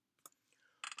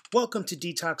Welcome to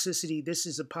Detoxicity. This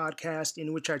is a podcast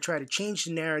in which I try to change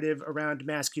the narrative around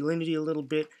masculinity a little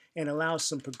bit and allow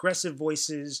some progressive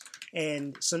voices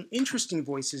and some interesting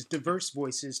voices, diverse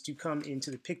voices to come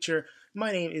into the picture.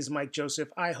 My name is Mike Joseph.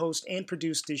 I host and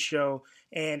produce this show,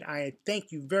 and I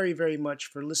thank you very, very much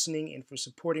for listening and for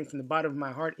supporting from the bottom of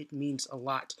my heart. It means a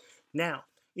lot. Now,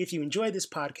 if you enjoy this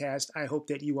podcast, I hope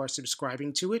that you are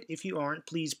subscribing to it. If you aren't,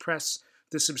 please press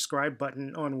the subscribe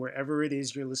button on wherever it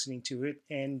is you're listening to it,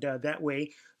 and that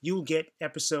way you'll get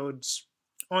episodes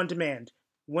on demand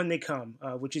when they come,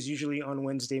 which is usually on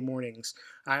Wednesday mornings.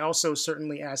 I also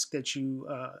certainly ask that you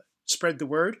spread the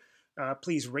word.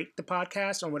 Please rate the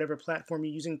podcast on whatever platform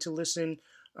you're using to listen.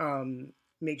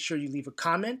 Make sure you leave a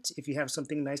comment if you have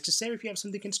something nice to say, or if you have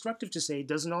something constructive to say. It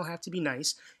doesn't all have to be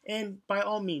nice. And by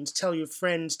all means, tell your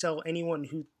friends, tell anyone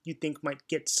who you think might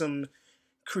get some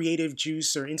creative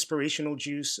juice or inspirational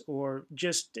juice, or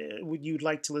just you'd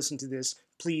like to listen to this.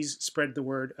 Please spread the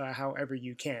word however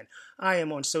you can. I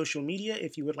am on social media.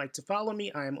 If you would like to follow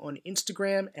me, I am on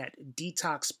Instagram at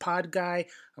DetoxPodGuy.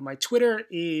 My Twitter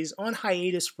is on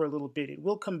hiatus for a little bit. It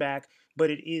will come back, but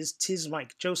it is Tis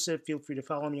Mike Joseph. Feel free to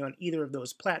follow me on either of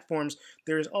those platforms.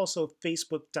 There is also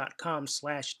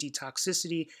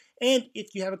Facebook.com/Detoxicity. And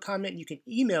if you have a comment, you can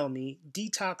email me,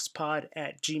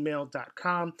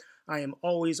 detoxpod@gmail.com. I am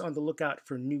always on the lookout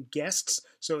for new guests.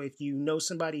 So if you know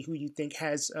somebody who you think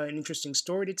has an interesting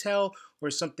story to tell or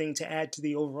something to add to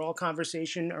the overall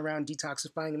conversation around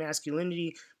detoxifying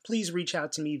masculinity, please reach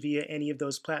out to me via any of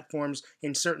those platforms.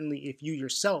 And certainly if you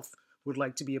yourself would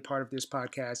like to be a part of this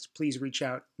podcast, please reach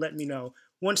out. Let me know.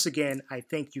 Once again, I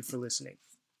thank you for listening.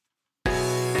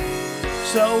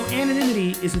 So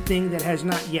anonymity is a thing that has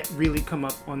not yet really come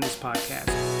up on this podcast.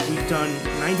 We've done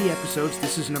 90 episodes.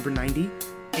 This is number 90.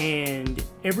 And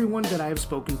everyone that I have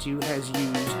spoken to has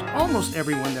used, almost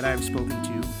everyone that I have spoken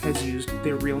to has used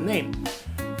their real name.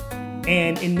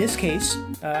 And in this case,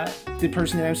 the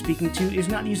person that I'm speaking to is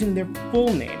not using their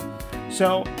full name.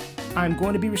 So I'm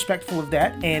going to be respectful of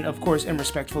that, and of course am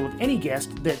respectful of any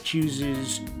guest that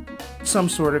chooses some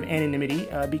sort of anonymity,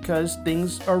 because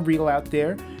things are real out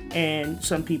there, and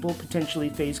some people potentially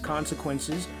face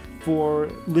consequences for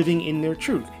living in their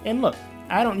truth. And look,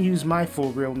 I don't use my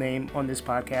full real name on this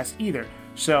podcast either,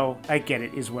 so I get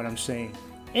it, is what I'm saying.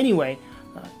 Anyway,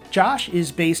 Josh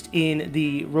is based in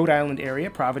the Rhode Island area,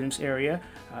 Providence area.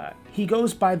 He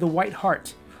goes by the White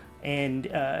Heart, and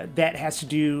that has to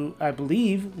do, I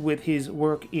believe, with his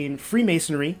work in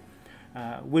Freemasonry,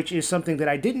 which is something that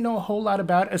I didn't know a whole lot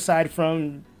about, aside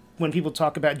from when people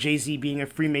talk about Jay-Z being a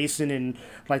Freemason and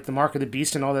like the Mark of the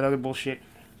Beast and all that other bullshit.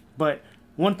 But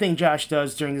one thing Josh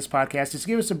does during this podcast is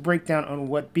give us a breakdown on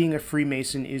what being a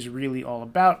Freemason is really all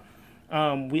about.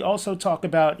 We also talk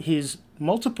about his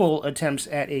multiple attempts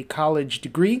at a college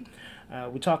degree.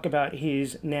 We talk about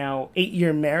his now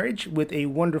 8-year marriage with a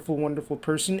wonderful, wonderful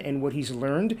person and what he's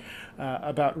learned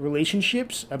about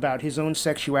relationships, about his own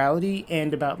sexuality,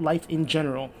 and about life in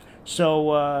general.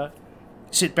 So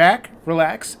sit back,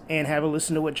 relax, and have a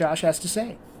listen to what Josh has to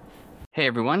say. Hey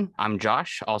everyone, I'm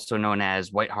Josh, also known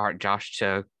as White Heart Josh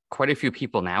to quite a few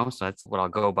people now, so that's what I'll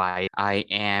go by. I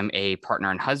am a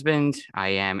partner and husband. I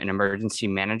am an emergency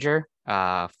manager,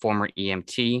 former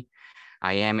EMT.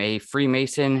 I am a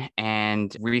Freemason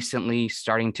and recently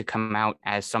starting to come out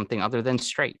as something other than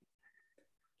straight.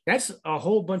 That's a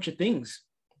whole bunch of things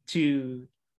to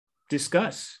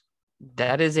discuss.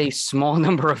 That is a small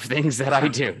number of things that I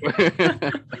do.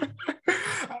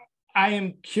 I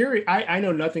am curious. I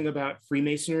know nothing about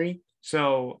Freemasonry,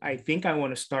 so I think I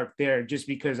want to start there just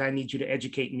because I need you to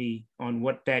educate me on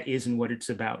what that is and what it's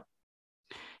about.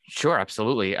 Sure,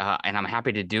 absolutely. And I'm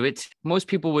happy to do it. Most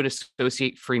people would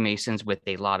associate Freemasons with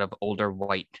a lot of older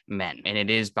white men. And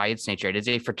it is by its nature, it is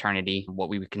a fraternity. What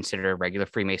we would consider regular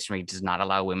Freemasonry does not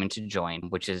allow women to join,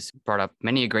 which has brought up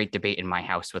many a great debate in my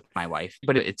house with my wife.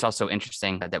 But it's also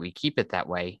interesting that we keep it that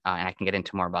way. And I can get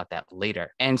into more about that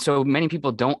later. And so many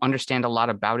people don't understand a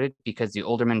lot about it because the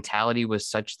older mentality was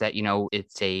such that, you know,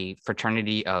 it's a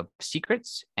fraternity of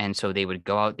secrets. And so they would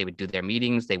go out, they would do their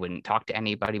meetings, they wouldn't talk to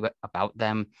anybody about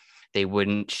them. They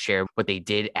wouldn't share what they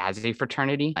did as a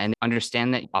fraternity, and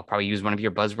understand that I'll probably use one of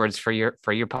your buzzwords for your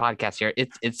podcast here.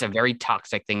 It's a very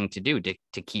toxic thing to do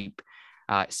to keep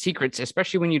secrets,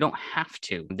 especially when you don't have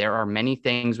to. There are many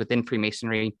things within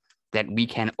Freemasonry that we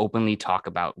can openly talk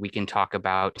about. We can talk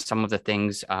about some of the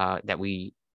things that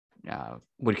we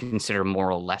would consider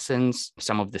moral lessons,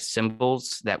 some of the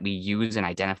symbols that we use and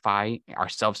identify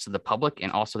ourselves to the public,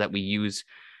 and also that we use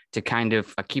to kind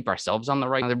of keep ourselves on the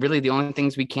right. Really, the only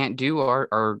things we can't do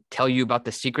are tell you about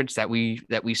the secrets that we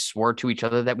swore to each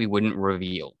other that we wouldn't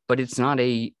reveal. But it's not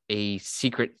a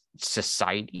secret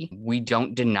society. We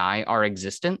don't deny our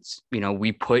existence.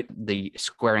 We put the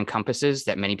square and compasses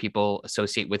that many people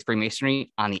associate with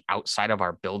Freemasonry on the outside of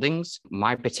our buildings.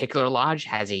 My particular lodge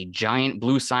has a giant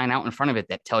blue sign out in front of it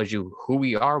that tells you who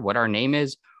we are, what our name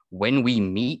is, when we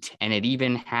meet, and it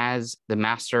even has the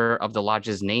master of the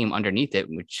lodge's name underneath it,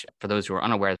 which for those who are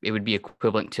unaware, it would be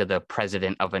equivalent to the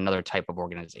president of another type of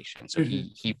organization. So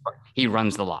he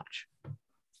runs the lodge.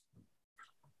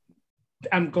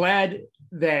 I'm glad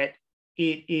that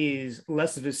it is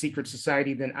less of a secret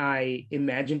society than I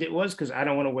imagined it was, because I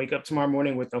don't want to wake up tomorrow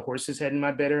morning with a horse's head in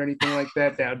my bed or anything like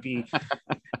that. That would be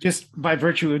just by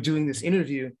virtue of doing this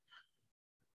interview.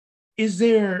 Is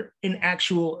there an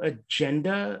actual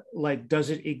agenda? Like, does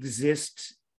it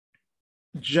exist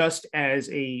just as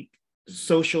a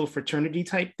social fraternity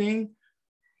type thing?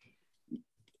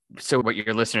 So what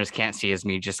your listeners can't see is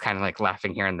me just kind of like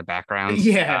laughing here in the background.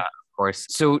 Yeah. Course.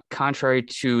 So contrary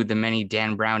to the many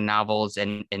Dan Brown novels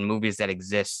and movies that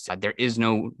exist, there is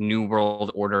no New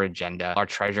World Order agenda. Our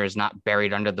treasure is not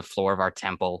buried under the floor of our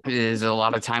temple. There's a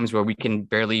lot of times where we can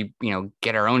barely,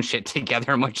 get our own shit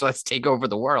together, much less take over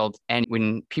the world. And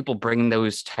when people bring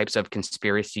those types of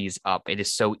conspiracies up, it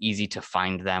is so easy to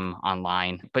find them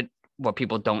online. But what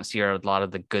people don't see are a lot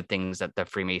of the good things that the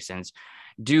Freemasons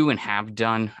do and have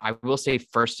done. I will say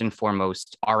first and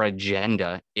foremost, our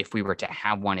agenda, if we were to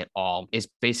have one at all, is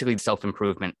basically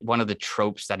self-improvement. One of the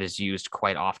tropes that is used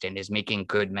quite often is making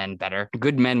good men better.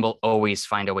 Good men will always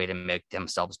find a way to make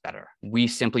themselves better. We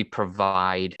simply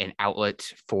provide an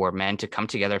outlet for men to come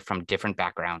together from different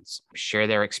backgrounds, share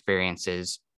their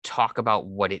experiences, talk about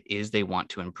what it is they want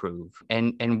to improve,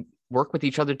 and work with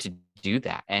each other to do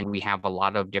that. And we have a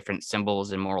lot of different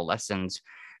symbols and moral lessons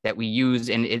that we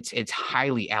use, and it's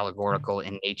highly allegorical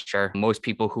in nature. Most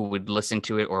people who would listen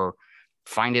to it or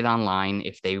find it online,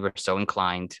 if they were so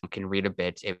inclined, can read a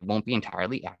bit. It won't be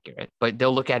entirely accurate, but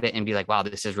they'll look at it and be like, wow,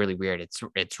 this is really weird.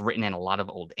 It's written in a lot of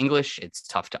old English. It's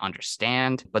tough to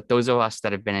understand, but those of us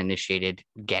that have been initiated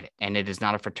get it. And it is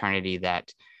not a fraternity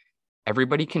that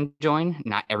everybody can join.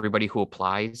 Not everybody who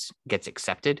applies gets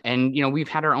accepted. And, we've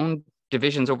had our own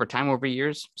divisions over time, over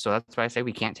years. So that's why I say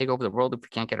we can't take over the world if we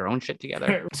can't get our own shit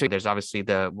together. So there's obviously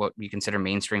what you consider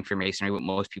mainstream Freemasonry, what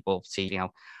most people see,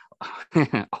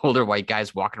 older white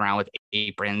guys walking around with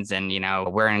aprons and,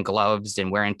 wearing gloves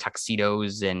and wearing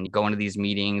tuxedos and going to these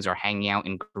meetings or hanging out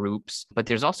in groups. But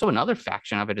there's also another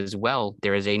faction of it as well.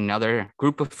 There is another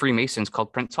group of Freemasons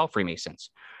called Prince Hall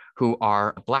Freemasons, who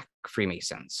are Black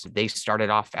Freemasons. They started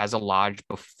off as a lodge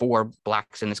before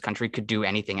Blacks in this country could do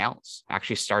anything else.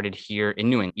 Actually started here in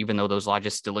New England, even though those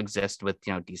lodges still exist with,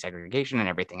 desegregation and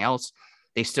everything else.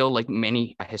 They still, like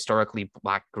many historically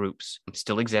Black groups,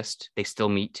 still exist. They still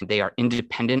meet. They are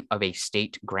independent of a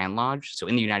state Grand Lodge. So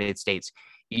in the United States,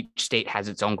 each state has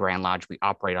its own Grand Lodge. We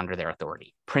operate under their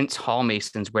authority. Prince Hall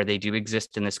Masons, where they do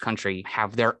exist in this country,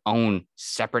 have their own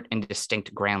separate and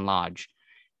distinct Grand Lodge.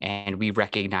 And we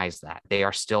recognize that they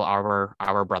are still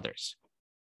our brothers.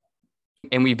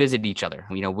 And we visit each other.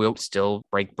 We'll still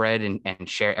break bread and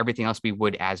share everything else we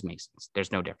would as Masons.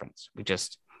 There's no difference. We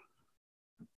just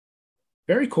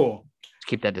very cool.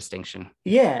 Keep that distinction.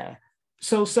 Yeah.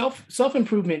 So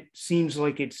self-improvement seems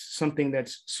like it's something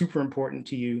that's super important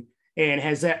to you. And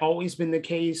has that always been the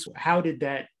case? How did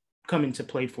that come into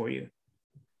play for you?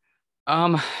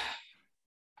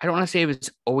 I don't want to say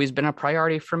it's always been a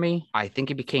priority for me. I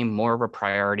think it became more of a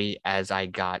priority as I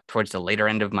got towards the later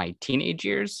end of my teenage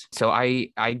years. So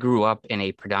I grew up in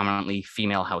a predominantly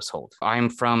female household.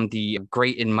 I'm from the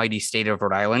great and mighty state of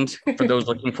Rhode Island. For those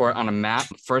looking for it on a map,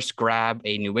 first grab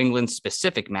a New England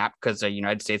specific map because a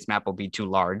United States map will be too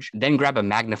large. Then grab a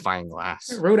magnifying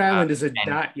glass. Rhode Island is a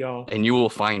dot, y'all. And you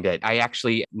will find it. I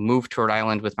actually moved to Rhode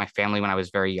Island with my family when I was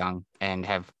very young and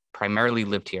have primarily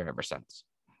lived here ever since.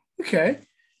 Okay.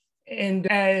 And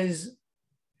as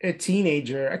a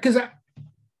teenager, because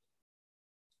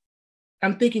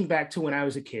I'm thinking back to when I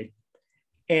was a kid,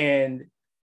 and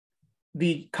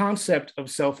the concept of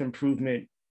self-improvement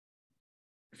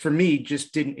for me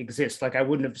just didn't exist. Like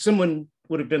someone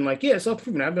would have been like, yeah,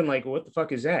 self-improvement. I've been like, what the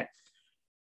fuck is that?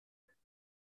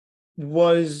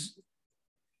 I'm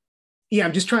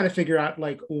just trying to figure out,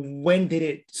 like, when did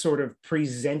it sort of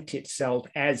present itself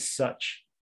as such?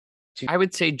 I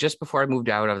would say just before I moved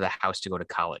out of the house to go to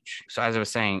college. So as I was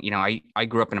saying, I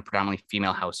grew up in a predominantly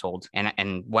female household,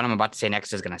 and what I'm about to say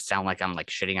next is going to sound like I'm like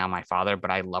shitting on my father, but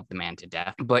I love the man to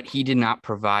death. But he did not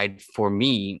provide for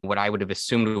me what I would have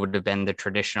assumed would have been the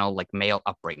traditional like male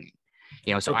upbringing.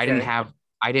 So okay. I didn't have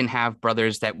I didn't have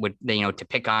brothers that would, to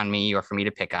pick on me or for me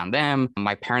to pick on them.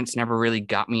 My parents never really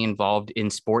got me involved in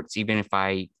sports, even if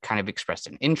I kind of expressed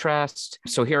an interest.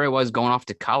 So here I was going off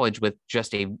to college with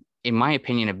just in my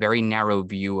opinion, a very narrow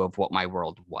view of what my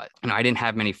world was. And I didn't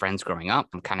have many friends growing up.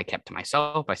 I'm kind of kept to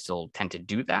myself. I still tend to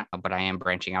do that, but I am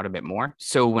branching out a bit more.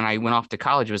 So when I went off to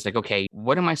college, it was like, okay,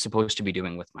 what am I supposed to be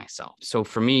doing with myself? So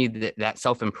for me, that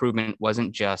self-improvement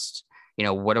wasn't just,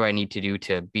 what do I need to do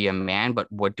to be a man,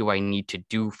 but what do I need to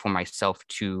do for myself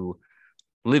to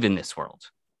live in this world?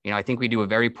 I think we do a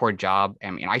very poor job.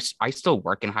 I mean, I still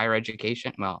work in higher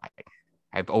education. Well,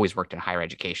 I've always worked in higher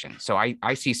education. So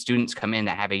I see students come in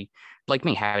that have like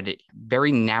me, had a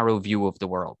very narrow view of the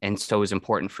world. And so it was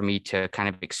important for me to kind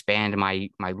of expand my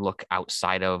look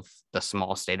outside of the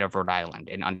small state of Rhode Island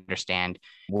and understand,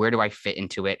 where do I fit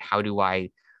into it? How do I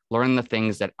learn the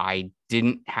things that I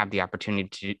didn't have the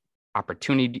opportunity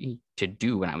to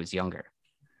do when I was younger?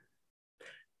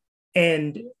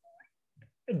 And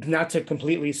not to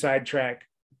completely sidetrack,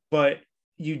 but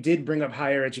you did bring up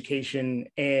higher education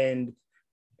and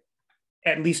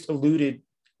at least alluded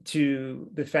to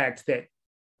the fact that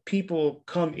people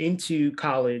come into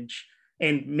college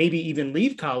and maybe even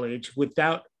leave college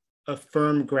without a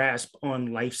firm grasp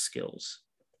on life skills.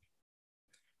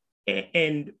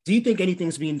 And do you think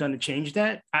anything's being done to change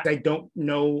that? I don't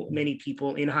know many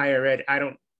people in higher ed. I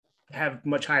don't have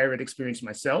much higher ed experience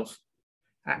myself.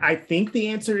 I think the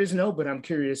answer is no, but I'm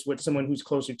curious what someone who's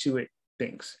closer to it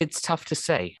thinks. It's tough to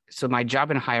say. So my job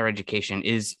in higher education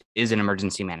is in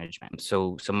emergency management.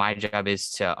 So my job is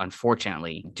to,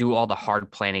 unfortunately, do all the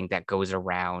hard planning that goes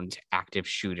around active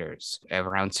shooters,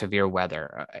 around severe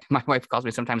weather. My wife calls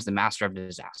me sometimes the master of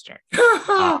disaster.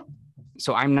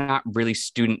 So I'm not really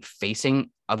student facing,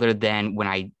 other than when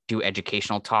I do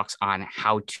educational talks on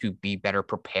how to be better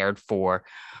prepared for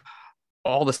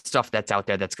all the stuff that's out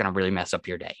there that's going to really mess up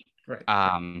your day.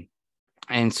 Right.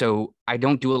 And so I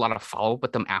don't do a lot of follow-up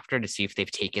with them after to see if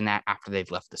they've taken that after they've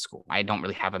left the school. I don't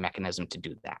really have a mechanism to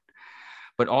do that.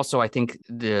 But also I think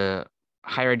the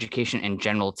higher education in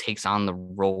general takes on the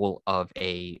role of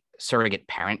a surrogate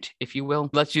parent, if you will.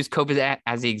 Let's use COVID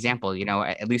as the example.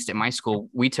 At least at my school,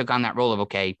 we took on that role of,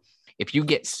 okay, if you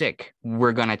get sick,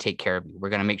 we're going to take care of you. We're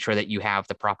going to make sure that you have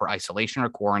the proper isolation or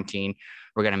quarantine.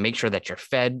 We're going to make sure that you're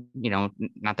fed,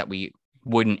 not that we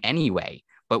wouldn't anyway,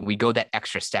 but we go that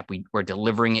extra step. We're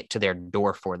delivering it to their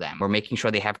door for them. We're making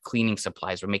sure they have cleaning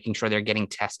supplies. We're making sure they're getting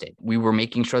tested. We were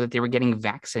making sure that they were getting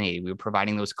vaccinated. We were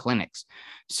providing those clinics.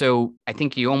 So I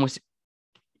think you almost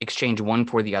exchange one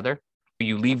for the other.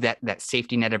 You leave that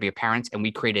safety net of your parents, and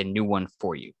we create a new one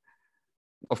for you.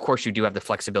 Of course, you do have the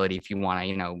flexibility if you want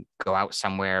to, go out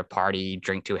somewhere, party,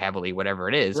 drink too heavily, whatever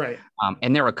it is. Right.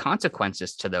 And there are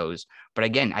consequences to those. But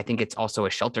again, I think it's also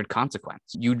a sheltered consequence.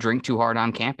 You drink too hard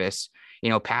on campus,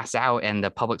 pass out, and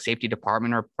the public safety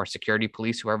department or security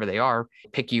police, whoever they are,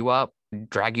 pick you up,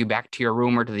 drag you back to your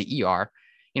room or to the ER,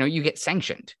 you get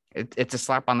sanctioned. It's a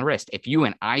slap on the wrist. If you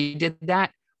and I did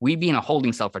that, we'd be in a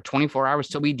holding cell for 24 hours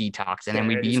till we detox. And then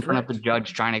we'd be in front of the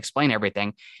judge trying to explain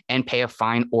everything and pay a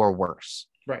fine or worse.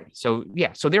 Right. So,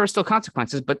 yeah. So there are still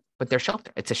consequences, but they're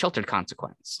sheltered. It's a sheltered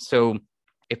consequence. So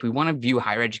if we want to view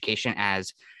higher education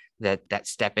as that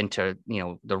step into,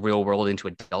 the real world, into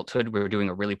adulthood, we're doing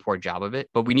a really poor job of it,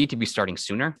 but we need to be starting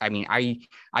sooner. I mean,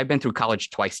 I've been through college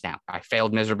twice now. I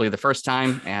failed miserably the first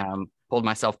time, pulled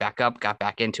myself back up, got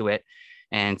back into it,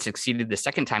 and succeeded the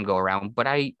second time go around. But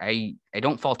I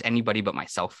don't fault anybody but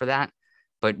myself for that.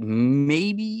 But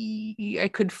maybe I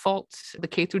could fault the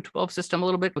K through 12 system a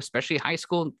little bit, especially high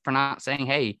school, for not saying,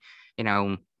 hey,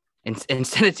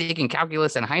 instead of taking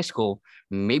calculus in high school,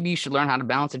 maybe you should learn how to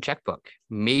balance a checkbook.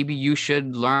 Maybe you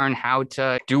should learn how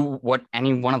to do what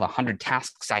any one of the 100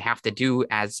 tasks I have to do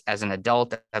as an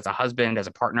adult, as a husband, as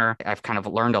a partner. I've kind of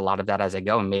learned a lot of that as I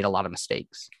go and made a lot of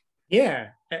mistakes. Yeah.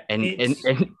 And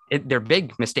they're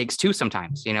big mistakes too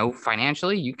sometimes.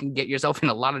 Financially, you can get yourself in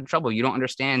a lot of trouble. You don't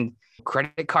understand.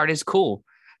 Credit card is cool.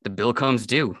 The bill comes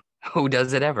due. Who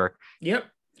does it ever? Yep.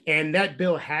 And that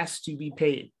bill has to be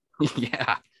paid.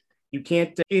 Yeah. You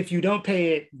can't, if you don't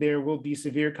pay it, there will be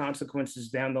severe consequences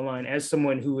down the line. As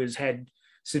someone who has had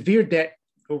severe debt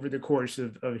over the course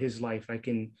of his life, I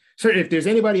can certainly, if there's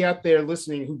anybody out there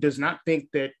listening who does not think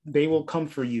that they will come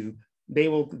for you, they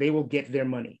will get their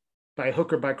money by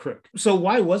hook or by crook. So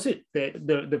why was it that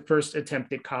the first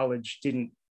attempt at college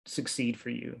didn't succeed for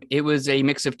you? It was a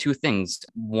mix of two things.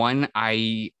 One,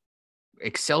 I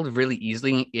excelled really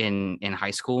easily in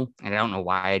high school, and I don't know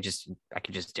why. I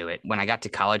could just do it. When I got to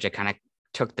college, I kind of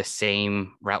took the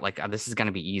same route, like, this is going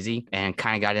to be easy, and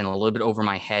kind of got in a little bit over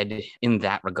my head in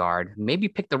that regard. Maybe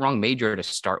picked the wrong major to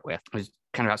start with. It was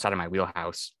kind of outside of my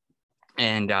wheelhouse.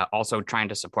 And also trying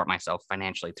to support myself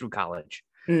financially through college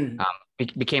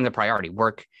became the priority.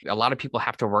 Work. A lot of people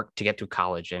have to work to get through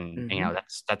college, and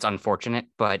that's unfortunate,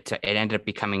 but it ended up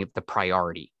becoming the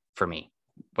priority for me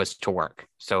was to work.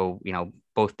 So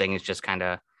both things just kind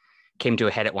of came to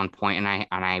a head at one point, and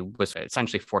I was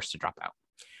essentially forced to drop out.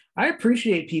 I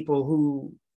appreciate people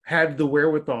who have the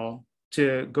wherewithal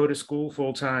to go to school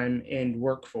full time and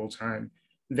work full time.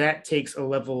 That takes a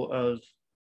level of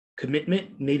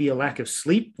commitment, maybe a lack of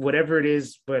sleep, whatever it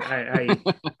is. But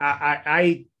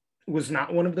I was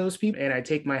not one of those people, and I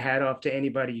take my hat off to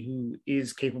anybody who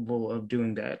is capable of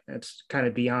doing that. That's kind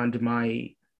of beyond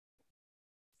my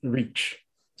reach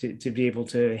to be able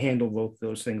to handle both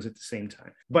those things at the same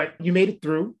time. But you made it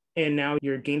through, and now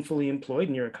you're gainfully employed,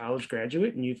 and you're a college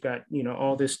graduate, and you've got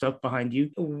all this stuff behind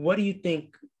you. What do you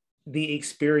think the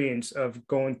experience of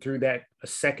going through that a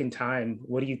second time,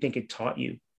 what do you think it taught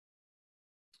you?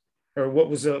 Or what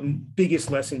was the biggest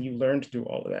lesson you learned through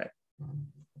all of that?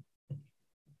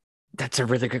 That's a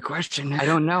really good question. I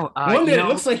don't know. One that it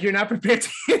looks like you're not prepared to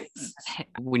answer.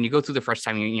 When you go through the first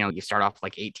time, you start off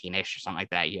like 18-ish or something like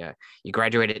that. You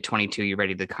graduate at 22, you're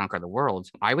ready to conquer the world.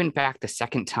 I went back the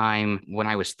second time when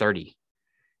I was 30.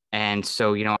 And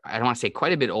so, I don't want to say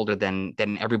quite a bit older than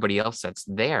everybody else that's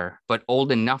there, but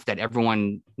old enough that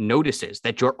everyone notices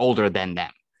that you're older than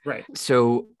them. Right.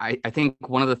 So I think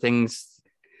one of the things,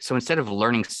 so instead of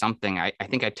learning something, I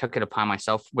think I took it upon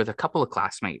myself with a couple of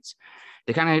classmates.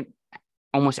 They kind of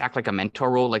almost act like a mentor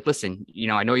role. Like, listen,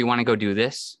 I know you want to go do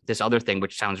this other thing,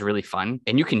 which sounds really fun,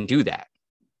 and you can do that,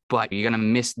 but you're going to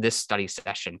miss this study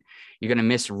session. You're going to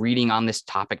miss reading on this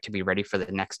topic to be ready for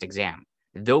the next exam.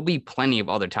 There'll be plenty of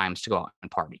other times to go out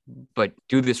and party, but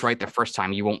do this right the first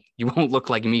time. You won't look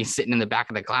like me sitting in the back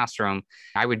of the classroom.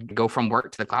 I would go from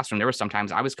work to the classroom. There were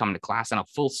sometimes I was coming to class in a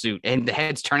full suit, and the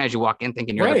heads turn as you walk in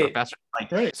thinking you're the professor.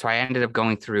 Right. So I ended up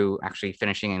going through actually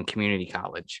finishing in community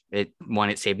college. It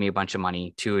saved me a bunch of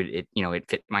money. Two, it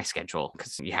fit my schedule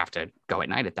because you have to go at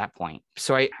night at that point.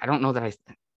 So I don't know that I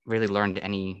really learned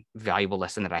any valuable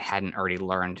lesson that I hadn't already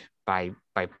learned by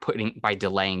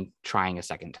delaying trying a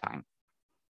second time.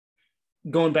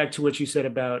 Going back to what you said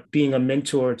about being a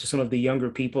mentor to some of the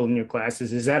younger people in your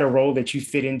classes, is that a role that you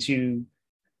fit into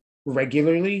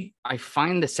regularly? I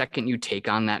find the second you take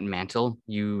on that mantle,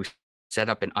 you set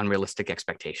up an unrealistic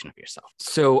expectation of yourself.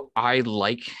 So I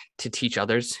like to teach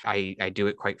others. I do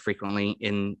it quite frequently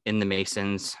in the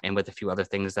Masons and with a few other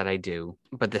things that I do.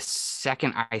 But the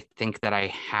second I think that I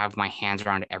have my hands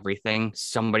around everything,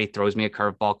 somebody throws me a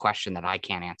curveball question that I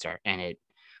can't answer, and it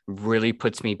really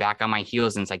puts me back on my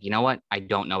heels, and it's like, you know what? I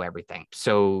don't know everything.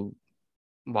 So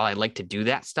while I like to do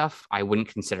that stuff, I wouldn't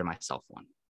consider myself one.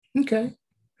 Okay.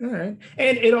 All right.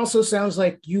 And it also sounds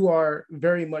like you are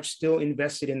very much still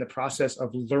invested in the process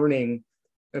of learning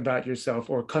about yourself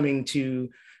or coming to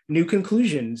new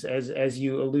conclusions, as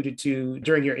you alluded to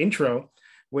during your intro,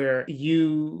 where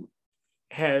you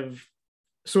have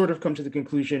sort of come to the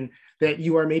conclusion that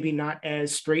you are maybe not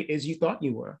as straight as you thought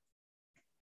you were.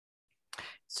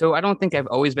 So I don't think I've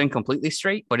always been completely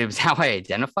straight, but it was how I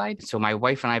identified. So my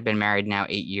wife and I have been married now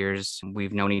 8 years.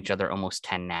 We've known each other almost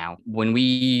 10 now. When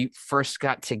we first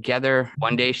got together,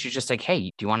 one day she's just like,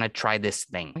 hey, do you want to try this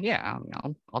thing? Yeah,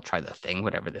 I'll try the thing,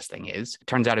 whatever this thing is.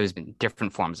 Turns out it was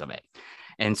different forms of it.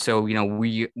 And so,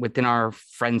 we, within our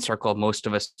friend circle, most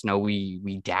of us know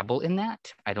we dabble in that.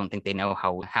 I don't think they know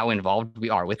how involved we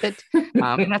are with it.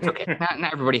 And that's okay.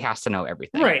 Not everybody has to know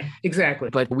everything. Right, exactly.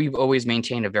 But we've always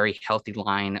maintained a very healthy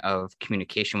line of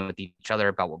communication with each other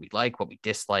about what we like, what we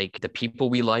dislike, the people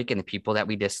we like and the people that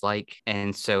we dislike.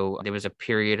 And so there was a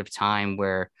period of time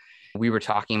where we were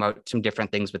talking about some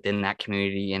different things within that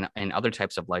community and other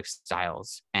types of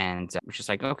lifestyles. And it was just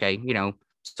like, okay,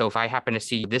 so if I happen to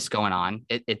see this going on,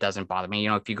 it doesn't bother me.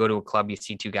 If you go to a club, you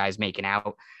see two guys making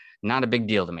out, not a big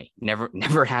deal to me.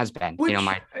 Never has been. Which,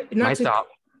 my thought.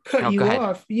 Cut you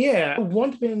off. Yeah.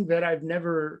 One thing that I've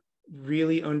never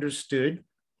really understood,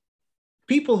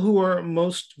 people who are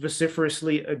most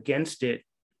vociferously against it,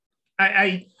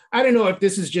 I don't know if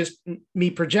this is just me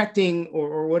projecting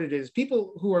or what it is.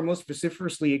 People who are most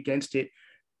vociferously against it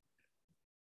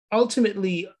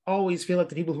ultimately always feel like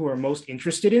the people who are most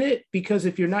interested in it, because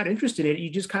if you're not interested in it, you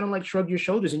just kind of like shrug your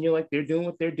shoulders and you're like, they're doing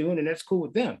what they're doing and that's cool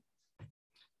with them.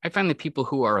 I find the people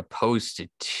who are opposed to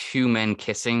two men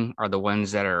kissing are the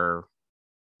ones that are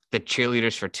the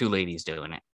cheerleaders for two ladies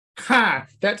doing it.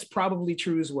 That's probably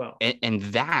true as well. And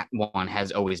that one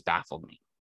has always baffled me.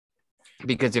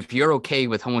 Because if you're okay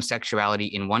with homosexuality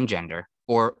in one gender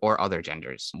or other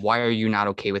genders? Why are you not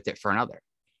okay with it for another?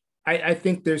 I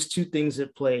think there's two things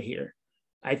at play here.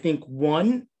 I think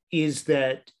one is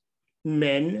that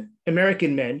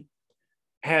American men,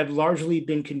 have largely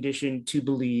been conditioned to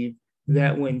believe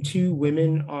that when two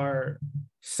women are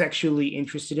sexually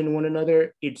interested in one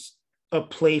another, it's a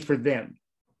play for them,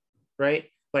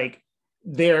 right? Like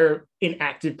they're an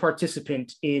active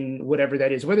participant in whatever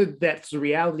that is, whether that's the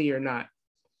reality or not.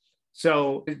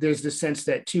 So there's the sense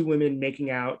that two women making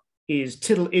out it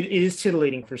is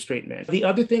titillating for straight men. The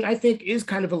other thing I think is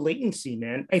kind of a latency,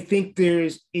 man. I think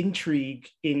there's intrigue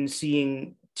in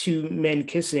seeing two men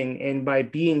kissing, and by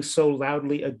being so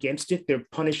loudly against it, they're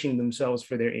punishing themselves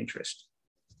for their interest.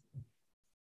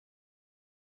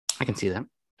 I can see that.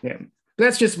 Yeah,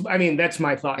 that's just, I mean, that's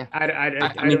my thought. Yeah. I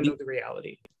don't know the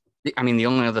reality. I mean, the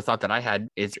only other thought that I had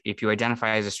is if you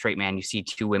identify as a straight man, you see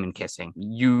two women kissing,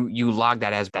 you log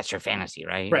that as that's your fantasy,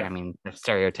 right? Right. I mean,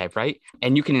 stereotype, right?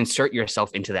 And you can insert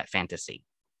yourself into that fantasy,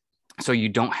 so you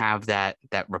don't have that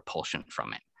repulsion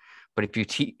from it. But if you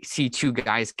see two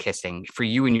guys kissing, for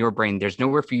you in your brain, there's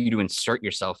nowhere for you to insert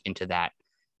yourself into that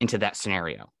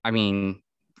scenario. I mean,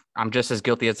 I'm just as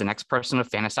guilty as the next person of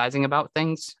fantasizing about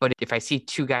things. But if I see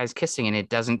two guys kissing and it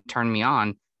doesn't turn me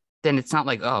on, then it's not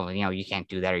like, oh, you can't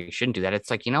do that or you shouldn't do that.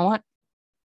 It's like, you know what?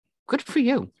 Good for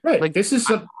you. Right. Like this is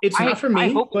it's not for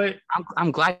me, but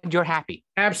I'm glad you're happy.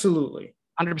 Absolutely.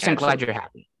 100% glad you're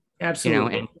happy.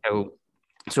 Absolutely. And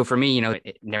so for me,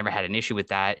 it never had an issue with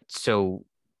that. So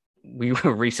we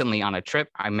were recently on a trip.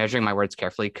 I'm measuring my words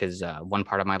carefully because one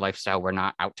part of my lifestyle we're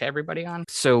not out to everybody on.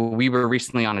 So we were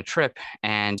recently on a trip,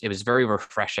 and it was very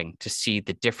refreshing to see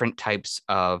the different types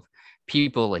of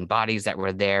people and bodies that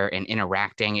were there and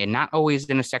interacting, and not always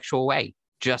in a sexual way,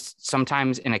 just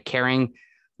sometimes in a caring,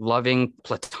 loving,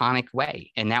 platonic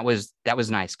way. And that was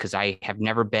nice, because I have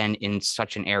never been in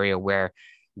such an area where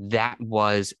that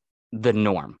was the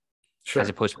norm. Sure. As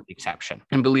opposed to the exception.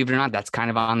 And believe it or not, that's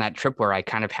kind of on that trip where I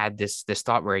kind of had this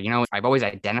thought where, I've always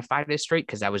identified as straight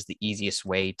because that was the easiest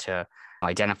way to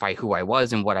identify who I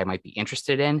was and what I might be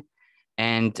interested in.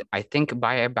 And I think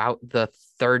by about the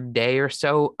third day or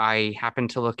so, I happened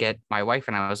to look at my wife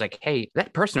and I was like, hey,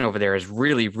 that person over there is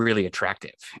really, really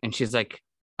attractive. And she's like,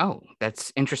 oh,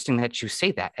 that's interesting that you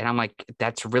say that. And I'm like,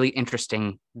 that's really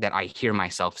interesting that I hear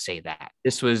myself say that.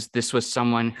 This was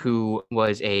someone who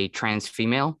was a trans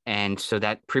female. And so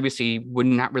that previously would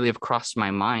not really have crossed my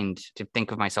mind to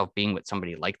think of myself being with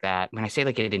somebody like that. When I say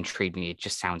like it intrigued me, it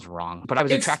just sounds wrong. But I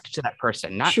was attracted to that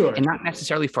person, not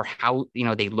necessarily for how,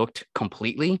 they looked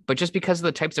completely, but just because of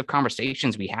the types of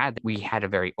conversations we had. We had a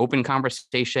very open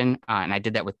conversation. And I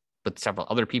did that with several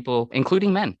other people,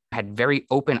 including men. I had very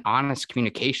open, honest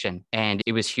communication, and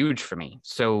it was huge for me.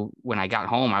 So when I got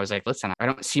home, I was like, listen, I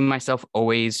don't see myself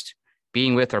always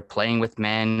being with or playing with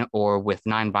men or with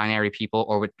non-binary people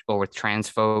or with trans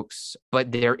folks,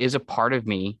 but there is a part of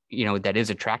me, that is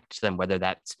attracted to them, whether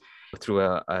that's through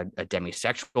a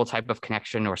demisexual type of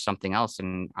connection or something else.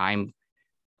 And I'm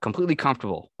completely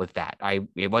comfortable with that.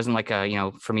 It wasn't like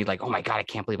for me, like, oh my God, I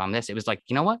can't believe I'm this. It was like,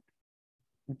 you know what?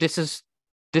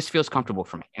 This feels comfortable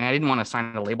for me. And I didn't want to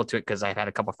sign a label to it because I've had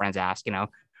a couple of friends ask, oh,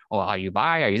 are you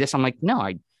bi? Are you this? I'm like, no,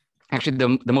 actually,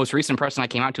 the most recent person I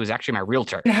came out to is actually my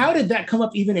realtor. How did that come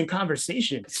up even in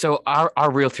conversation? So our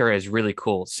realtor is really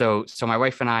cool. So my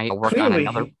wife and I work on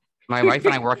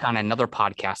another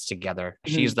podcast together.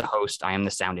 She's the host. I am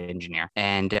the sound engineer.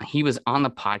 And he was on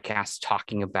the podcast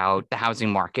talking about the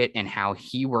housing market and how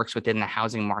he works within the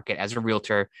housing market as a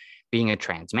realtor, being a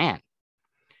trans man.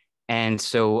 And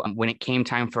so when it came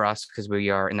time for us, because we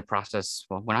are in the process,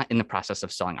 well, we're not in the process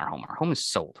of selling our home. Our home is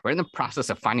sold. We're in the process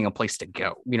of finding a place to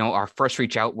go. Our first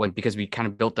reach out was because we kind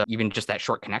of built up even just that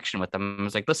short connection with them. I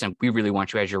was like, listen, we really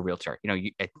want you as your realtor.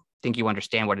 I think you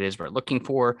understand what it is we're looking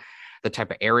for, the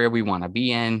type of area we want to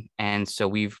be in. And so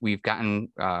we've gotten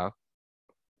to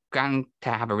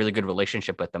have a really good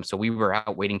relationship with them. So we were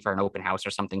out waiting for an open house or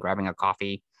something, grabbing a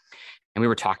coffee, and we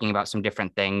were talking about some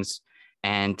different things.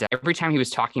 And every time he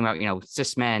was talking about,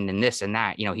 cis men and this and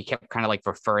that, he kept kind of like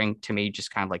referring to me,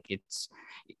 just kind of like, it's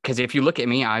because if you look at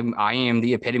me, I am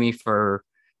the epitome for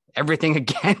everything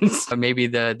against maybe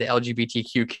the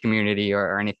LGBTQ community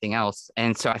or anything else.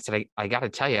 And so I said, I got to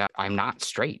tell you, I'm not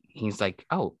straight. He's like,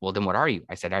 oh, well, then what are you?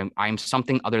 I said, I'm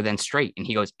something other than straight. And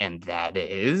he goes, and that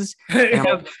is, and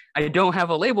like, I don't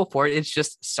have a label for it. It's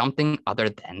just something other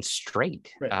than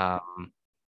straight. Right.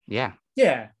 Yeah.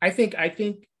 Yeah. I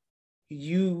think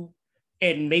you,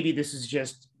 and maybe this is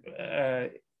just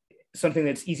something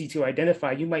that's easy to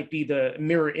identify, you might be the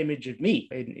mirror image of me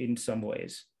in some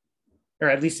ways, or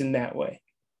at least in that way.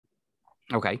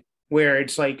 Okay. Where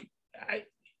it's like,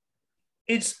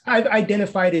 I've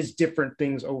identified as different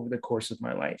things over the course of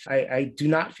my life. I do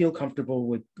not feel comfortable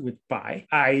with bi.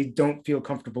 I don't feel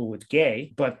comfortable with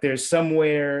gay, but there's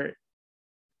somewhere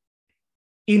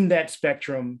in that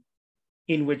spectrum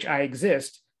in which I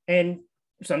exist. And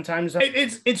sometimes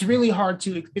it's really hard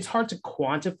to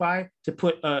quantify, to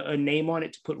put a name on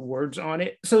it, to put words on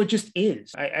it. So it just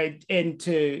is. And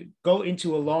to go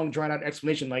into a long drawn out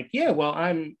explanation like, yeah, well,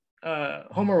 I'm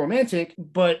homoromantic,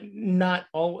 but not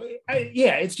always.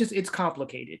 It's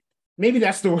complicated. Maybe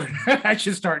that's the word I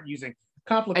should start using.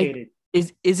 Complicated.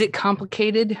 Is it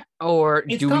complicated, or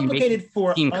it's complicated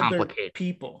for other complicated?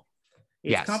 People?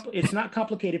 Yes. It's not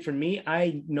complicated for me.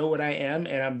 I know what I am,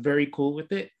 and I'm very cool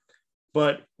with it.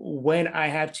 But when I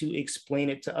have to explain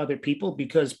it to other people,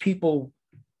 because people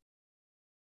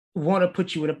want to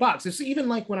put you in a box, it's even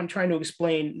like when I'm trying to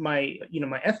explain my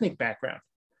ethnic background.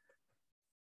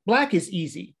 Black is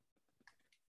easy,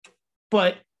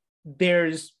 but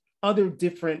there's other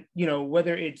different,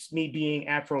 whether it's me being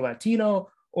Afro-Latino,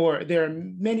 or there are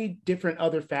many different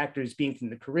other factors, being from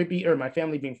the Caribbean, or my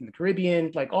family being from the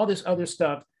Caribbean, like all this other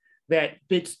stuff that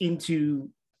fits into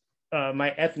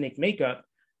my ethnic makeup.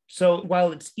 So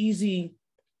while it's easy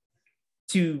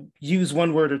to use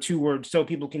one word or two words so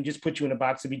people can just put you in a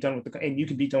box and you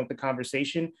can be done with the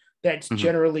conversation, that's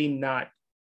generally not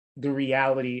the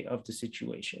reality of the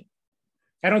situation.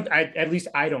 At least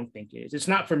I don't think it is. It's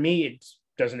not for me. It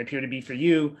doesn't appear to be for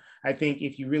you. I think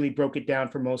if you really broke it down,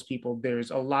 for most people,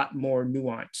 there's a lot more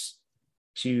nuance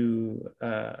to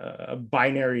a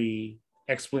binary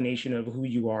explanation of who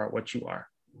you are, what you are.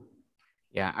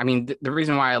 Yeah, I mean, the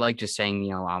reason why I like just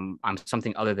saying, I'm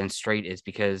something other than straight is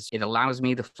because it allows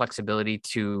me the flexibility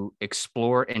to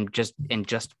explore and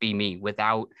just be me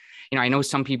without, I know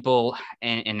some people,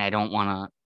 and I don't want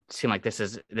to seem like this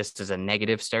is a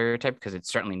negative stereotype, because it's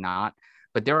certainly not,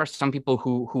 but there are some people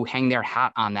who hang their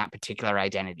hat on that particular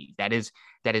identity. That is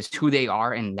who they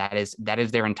are, and that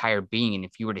is their entire being. And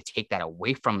if you were to take that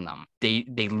away from them,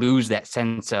 they lose that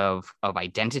sense of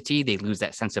identity. They lose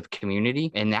that sense of community,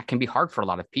 and that can be hard for a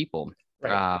lot of people.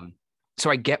 Right. So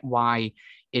I get why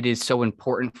it is so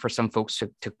important for some folks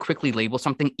to quickly label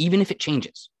something, even if it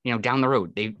changes, down the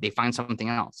road, they find something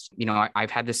else.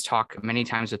 I've had this talk many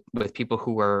times with people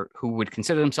who would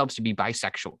consider themselves to be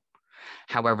bisexual.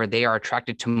 However, they are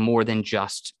attracted to more than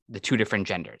just the two different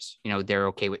genders. They're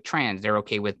okay with trans, they're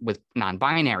okay with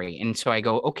non-binary. And so I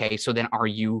go, okay, so then are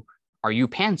you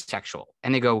pansexual?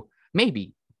 And they go,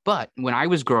 maybe. But when I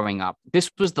was growing up, this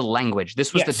was the language,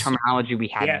 this was the terminology we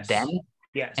had then.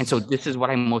 Yes. And so this is what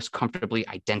I most comfortably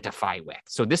identify with.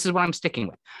 So this is what I'm sticking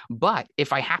with. But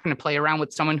if I happen to play around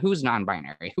with someone who's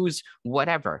non-binary, who's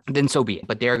whatever, then so be it.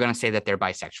 But they're going to say that they're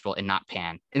bisexual and not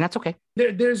pan. And that's okay.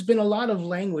 There's been a lot of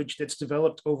language that's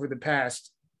developed over the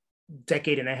past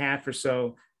decade and a half or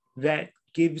so that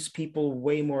gives people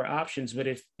way more options. But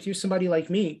if you're somebody like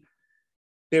me,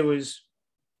 there was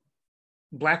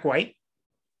Black, white,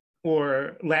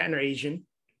 or Latin or Asian,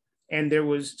 and there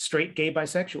was straight, gay,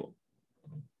 bisexual.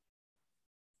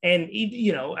 And,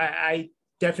 I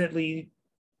definitely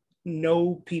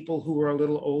know people who are a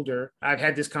little older. I've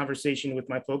had this conversation with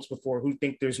my folks before, who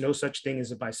think there's no such thing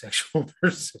as a bisexual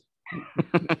person.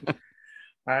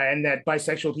 And that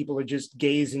bisexual people are just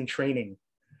gays in training.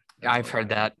 I've heard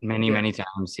that many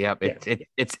times. Yep.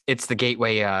 It's the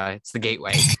gateway. It's the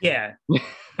gateway. Yeah.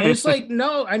 And it's like,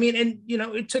 no, I mean, and,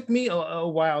 it took me a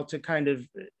while to kind of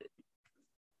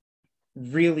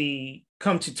really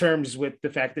come to terms with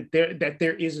the fact that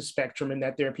there is a spectrum, and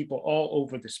that there are people all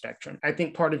over the spectrum. I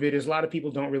think part of it is a lot of people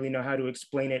don't really know how to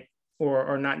explain it, or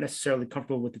are not necessarily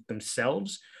comfortable with it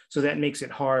themselves. So that makes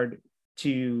it hard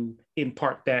to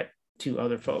impart that to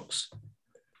other folks.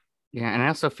 Yeah. And I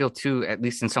also feel too, at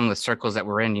least in some of the circles that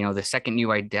we're in, the second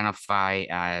you identify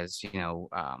as,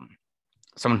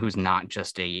 someone who's not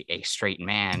just a straight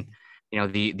man,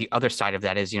 the other side of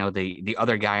that is, the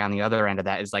other guy on the other end of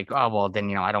that is like, oh, well,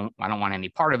 then, I don't want any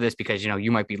part of this, because,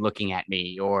 you might be looking at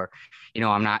me, or,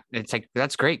 I'm not. It's like,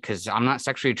 that's great, because I'm not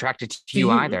sexually attracted to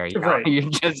you either. Right. You're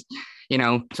just,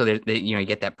 so you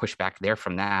get that pushback there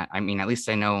from that. I mean, at least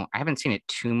I know I haven't seen it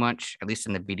too much, at least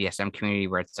in the BDSM community,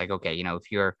 where it's like, okay, if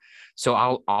you're, so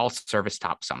I'll service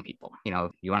top some people, you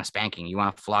want a spanking, you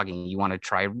want a flogging, you want to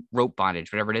try rope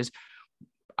bondage, whatever it is.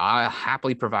 I'll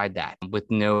happily provide that with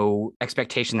no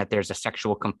expectation that there's a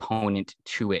sexual component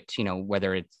to it,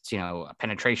 whether it's, a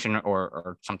penetration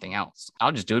or something else.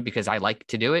 I'll just do it because I like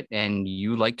to do it and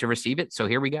you like to receive it. So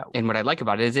here we go. And what I like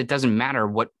about it is it doesn't matter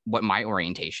what my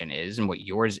orientation is and what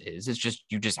yours is. It's just,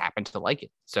 you just happen to like it.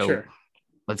 So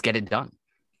Let's get it done.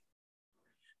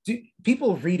 Do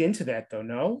people read into that though?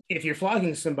 No, if you're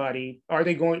flogging somebody, are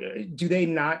they going? Do they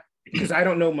not? Because I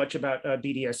don't know much about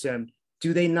BDSM.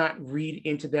 Do they not read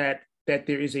into that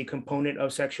there is a component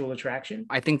of sexual attraction?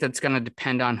 I think that's going to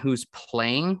depend on who's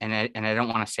playing. And I don't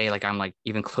want to say like I'm like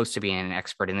even close to being an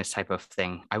expert in this type of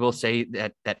thing. I will say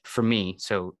that for me,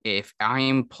 so if I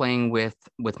am playing with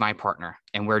my partner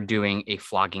and we're doing a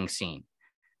flogging scene,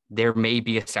 there may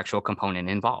be a sexual component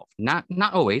involved. Not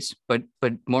always, but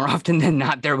more often than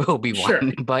not, there will be one. Sure.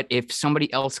 But if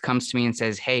somebody else comes to me and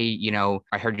says, "Hey,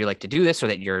 I heard you like to do this, or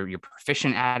that you're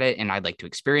proficient at it, and I'd like to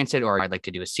experience it, or I'd like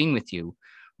to do a scene with you,"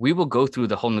 we will go through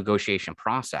the whole negotiation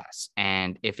process.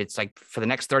 And if it's like for the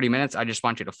next 30 minutes, I just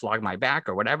want you to flog my back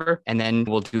or whatever, and then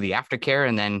we'll do the aftercare,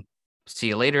 and then see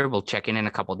you later. We'll check in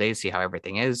a couple of days, see how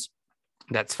everything is.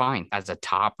 That's fine as a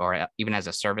top or even as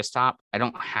a service top. I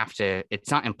don't have to,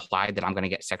 it's not implied that I'm going to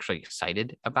get sexually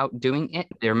excited about doing it.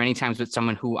 There are many times with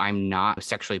someone who I'm not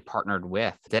sexually partnered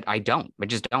with that I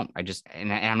just don't.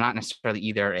 And I'm not necessarily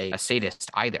either a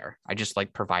sadist either. I just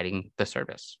like providing the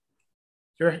service.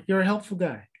 You're a helpful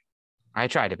guy. I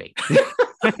try to be.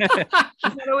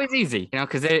 It's not always easy,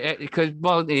 because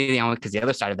the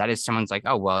other side of that is someone's like,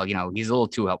 oh, well, he's a little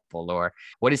too helpful, or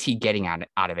what is he getting out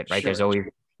of it, right? Sure. There's always,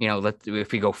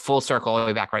 if we go full circle all the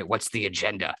way back, right? What's the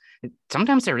agenda?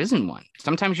 Sometimes there isn't one.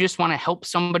 Sometimes you just want to help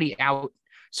somebody out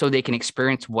so they can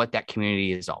experience what that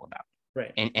community is all about,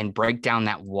 right? And break down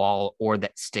that wall or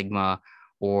that stigma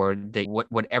or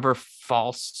whatever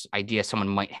false idea someone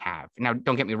might have. Now,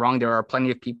 don't get me wrong. There are plenty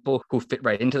of people who fit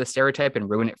right into the stereotype and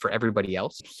ruin it for everybody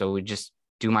else. So we just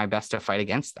do my best to fight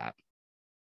against that.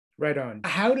 Right on.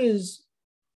 How does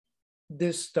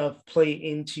this stuff play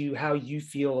into how you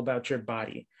feel about your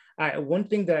body? One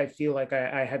thing that I feel like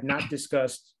I have not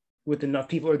discussed with enough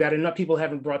people, or that enough people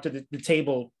haven't brought to the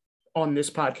table on this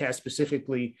podcast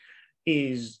specifically,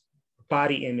 is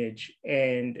body image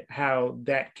and how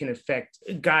that can affect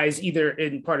guys either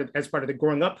as part of the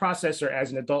growing up process or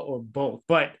as an adult, or both.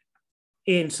 But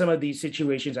in some of these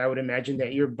situations, I would imagine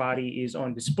that your body is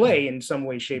on display in some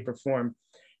way, shape, or form,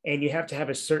 and you have to have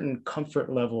a certain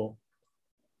comfort level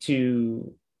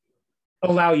to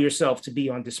allow yourself to be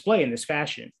on display in this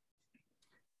fashion.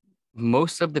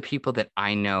 Most of the people that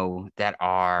I know that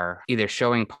are either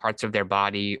showing parts of their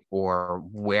body or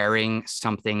wearing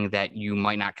something that you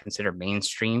might not consider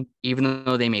mainstream, even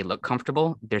though they may look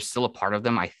comfortable, there's still a part of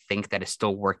them, I think, that is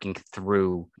still working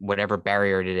through whatever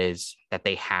barrier it is that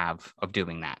they have of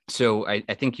doing that. So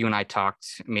I think you and I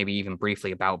talked maybe even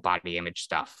briefly about body image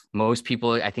stuff. Most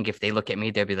people, I think if they look at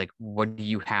me, they'll be like, what do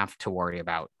you have to worry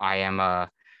about? I am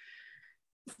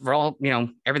for all,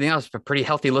 everything else, a pretty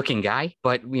healthy looking guy.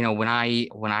 But, when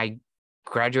I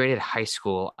graduated high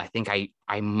school, I think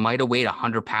I might have weighed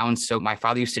 100 pounds. So my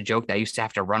father used to joke that I used to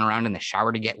have to run around in the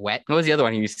shower to get wet. What was the other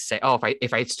one he used to say? Oh,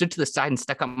 if I stood to the side and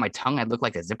stuck up my tongue, I'd look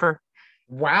like a zipper.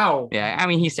 Wow. Yeah. I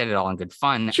mean, he said it all in good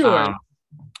fun. Sure.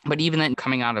 But even then,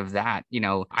 coming out of that,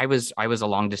 I was a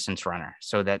long distance runner.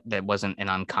 So that wasn't an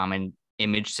uncommon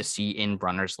image to see in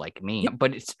runners like me.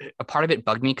 But it's a part of it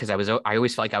bugged me because I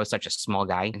always felt like I was such a small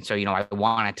guy. And so, I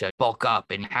wanted to bulk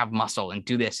up and have muscle and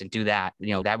do this and do that.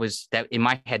 That in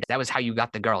my head, that was how you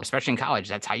got the girl, especially in college.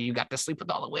 That's how you got to sleep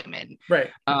with all the women. Right.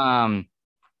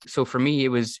 So for me, it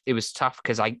was tough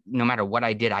because no matter what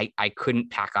I did, I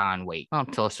couldn't pack on weight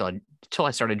until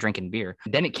I started drinking beer.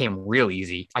 Then it came real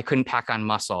easy. I couldn't pack on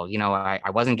muscle.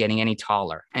 I wasn't getting any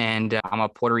taller. And I'm a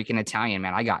Puerto Rican Italian,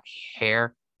 man. I got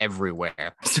hair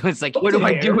everywhere. So it's like, what do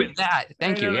I do with that?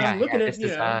 Thank you.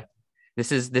 Yeah.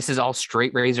 This is all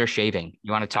straight razor shaving.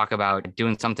 You want to talk about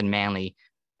doing something manly,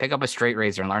 pick up a straight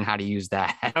razor and learn how to use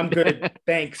that. I'm good.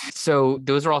 Thanks. So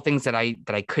those are all things that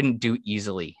I couldn't do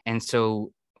easily. And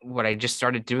so what I just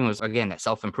started doing was, again, that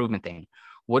self-improvement thing.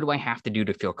 What do I have to do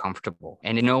to feel comfortable?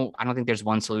 And I don't think there's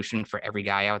one solution for every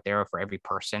guy out there or for every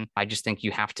person. I just think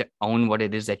you have to own what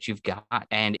it is that you've got.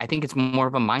 And I think it's more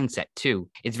of a mindset too.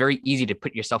 It's very easy to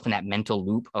put yourself in that mental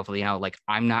loop of, like,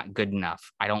 I'm not good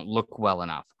enough. I don't look well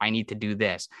enough. I need to do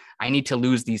this. I need to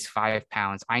lose these 5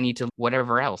 pounds. I need to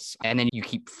whatever else. And then you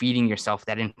keep feeding yourself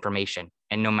that information.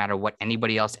 And no matter what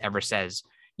anybody else ever says,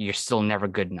 you're still never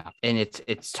good enough. And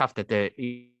it's tough that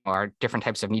our different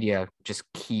types of media just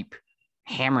keep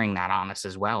hammering that on us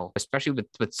as well, especially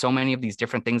with so many of these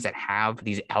different things that have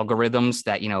these algorithms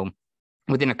that,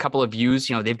 within a couple of views,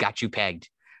 they've got you pegged.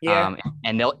 Yeah.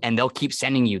 And they'll keep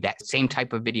sending you that same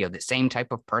type of video, the same type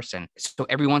of person. So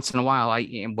every once in a while,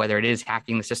 whether it is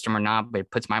hacking the system or not, but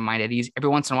it puts my mind at ease. Every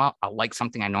once in a while, I'll like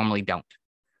something I normally don't.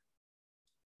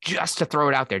 just to throw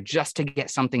it out there, just to get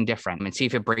something different and see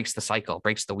if it breaks the cycle,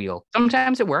 breaks the wheel.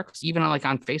 Sometimes it works, even like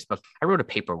on Facebook. I wrote a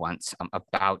paper once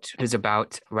about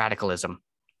radicalism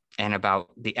and about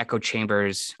the echo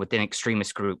chambers within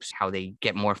extremist groups, how they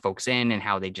get more folks in and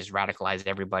how they just radicalize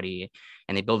everybody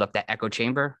and they build up that echo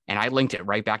chamber. And I linked it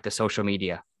right back to social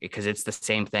media because it's the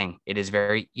same thing. It is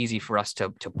very easy for us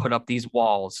to put up these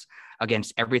walls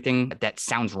against everything that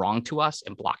sounds wrong to us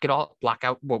and block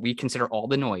out what we consider all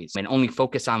the noise and only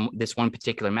focus on this one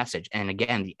particular message. And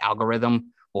again, the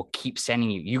algorithm will keep sending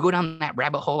you go down that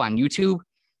rabbit hole on YouTube,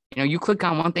 you click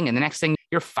on one thing and the next thing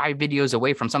you're 5 videos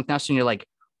away from something else and you're like,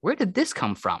 where did this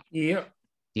come from? Yeah.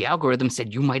 The algorithm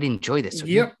said you might enjoy this. So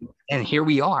yep. And here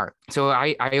we are. So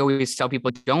I always tell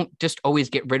people, don't just always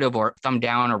get rid of or thumb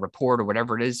down or report or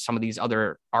whatever it is, some of these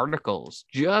other articles,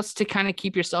 just to kind of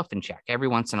keep yourself in check every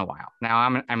once in a while.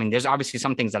 Now, there's obviously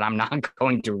some things that I'm not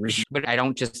going to read, but I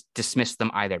don't just dismiss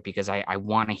them either because I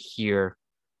want to hear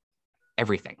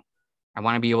everything. I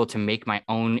want to be able to make my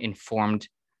own informed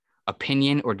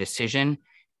opinion or decision.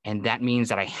 And that means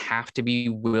that I have to be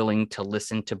willing to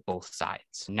listen to both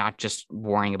sides, not just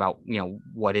worrying about,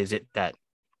 what is it that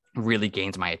really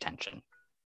gains my attention.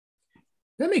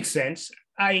 That makes sense.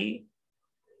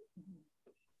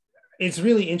 It's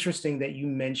really interesting that you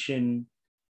mention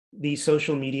the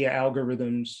social media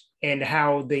algorithms and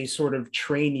how they sort of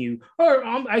train you, or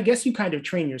I guess you kind of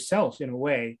train yourself in a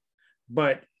way,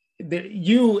 but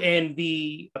you and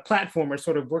the platform are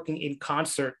sort of working in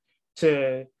concert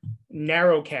to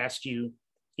narrowcast you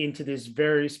into this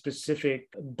very specific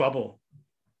bubble.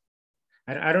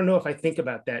 I don't know if I think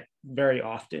about that very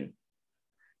often.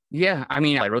 Yeah,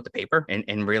 I wrote the paper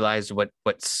and realized what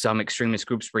some extremist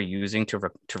groups were using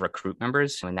to recruit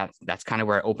members, and that's kind of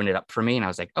where I opened it up for me. And I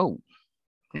was like, oh,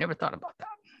 never thought about that.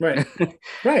 Right,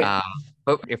 right.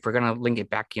 But if we're gonna link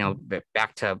it back,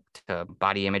 back to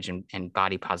body image and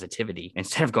body positivity,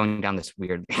 instead of going down this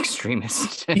weird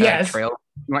extremist trail,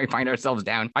 we might find ourselves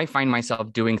down. I find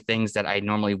myself doing things that I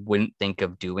normally wouldn't think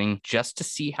of doing just to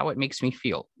see how it makes me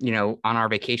feel. On our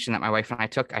vacation that my wife and I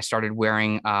took, I started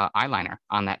wearing eyeliner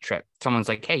on that trip. Someone's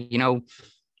like, hey,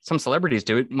 some celebrities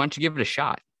do it. Why don't you give it a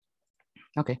shot?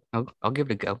 Okay, I'll give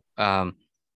it a go.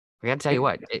 I got to tell you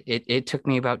what, it took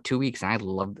me about 2 weeks and I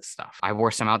love this stuff. I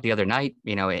wore some out the other night,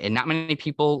 and not many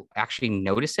people actually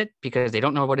notice it because they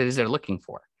don't know what it is they're looking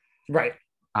for. Right.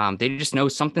 They just know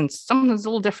something's a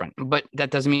little different, but that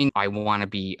doesn't mean I want to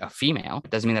be a female. It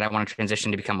doesn't mean that I want to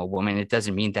transition to become a woman. It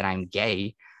doesn't mean that I'm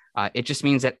gay. It just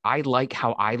means that I like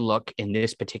how I look in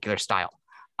this particular style.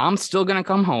 I'm still going to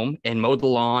come home and mow the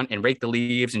lawn and rake the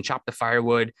leaves and chop the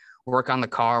firewood, work on the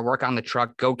car, work on the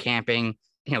truck, go camping,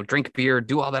 drink beer,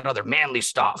 do all that other manly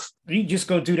stuff. You just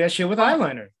go do that shit with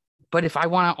eyeliner. But if I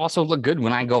want to also look good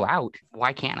when I go out,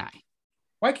 why can't I?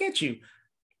 Why can't you?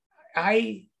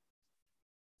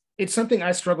 It's something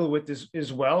I struggle with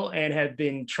as well and have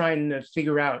been trying to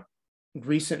figure out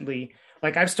recently.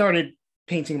 Like I've started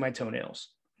painting my toenails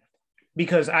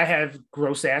because I have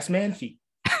gross ass man feet.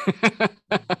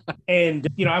 And,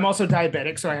 I'm also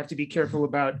diabetic, so I have to be careful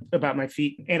about my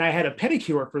feet. And I had a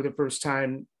pedicure for the first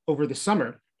time over the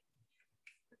summer.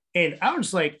 And I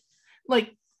was like,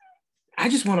 I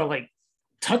just want to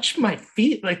touch my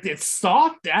feet. Like it's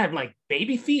soft. I have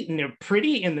baby feet and they're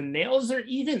pretty and the nails are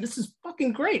even. This is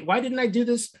fucking great. Why didn't I do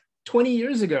this 20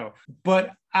 years ago?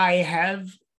 But I have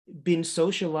been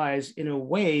socialized in a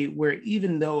way where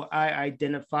even though I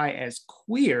identify as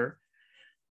queer,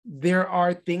 there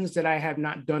are things that I have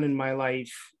not done in my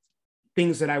life,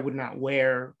 things that I would not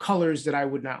wear, colors that I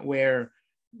would not wear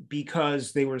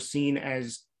because they were seen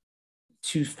as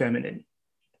too feminine.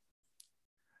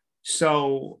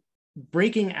 So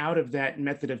breaking out of that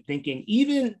method of thinking,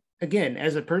 even again,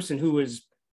 as a person who has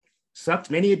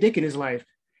sucked many a dick in his life,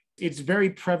 it's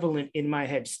very prevalent in my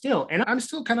head still. And I'm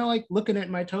still kind of looking at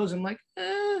my toes and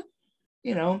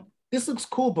this looks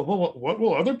cool, but what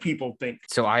will other people think?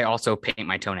 So I also paint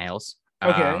my toenails.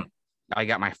 Okay. I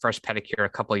got my first pedicure a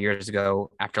couple of years ago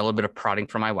after a little bit of prodding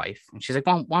from my wife. And she's like,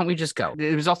 well, why don't we just go?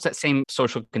 It was also that same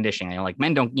social conditioning.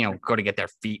 Men don't, go to get their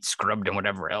feet scrubbed and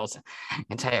whatever else.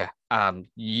 And tell you,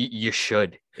 you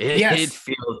should. It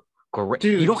feels great.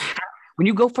 Dude. You don't have, when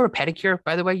you go for a pedicure,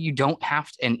 by the way, you don't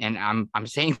have to, and I'm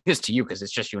saying this to you because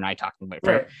it's just you and I talking, but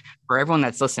for everyone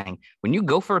that's listening, when you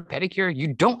go for a pedicure,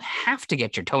 you don't have to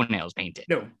get your toenails painted.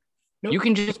 No. Nope. You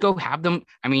can just go have them.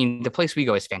 The place we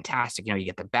go is fantastic. You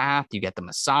get the bath, you get the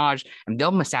massage, and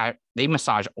they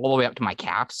massage all the way up to my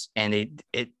calves. And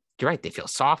you're right. They feel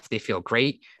soft. They feel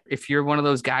great. If you're one of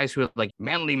those guys who are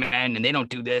manly men and they don't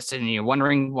do this and you're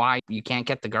wondering why you can't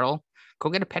get the girl, go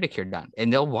get a pedicure done,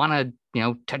 and they'll want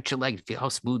to, touch your leg, feel how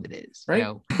smooth it is.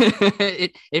 Right.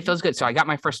 It feels good. So I got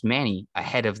my first mani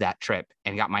ahead of that trip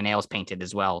and got my nails painted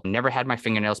as well. Never had my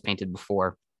fingernails painted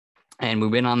before. And we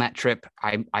went on that trip.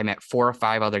 I met 4 or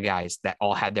 5 other guys that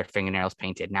all had their fingernails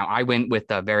painted. Now I went with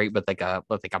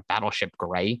a battleship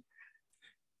gray.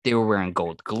 They were wearing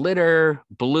gold glitter,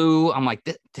 blue. I'm like,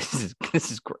 this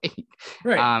is great.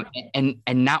 Right. And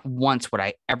not once would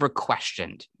I ever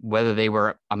questioned whether they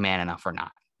were a man enough or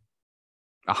not.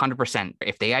 100%.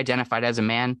 If they identified as a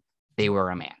man, they were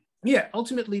a man. Yeah,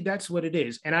 ultimately that's what it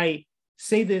is. And I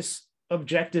say this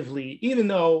objectively, even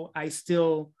though I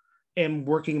still am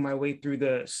working my way through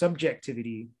the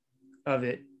subjectivity of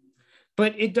it.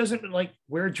 But it doesn't, like,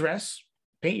 wear a dress,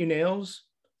 paint your nails,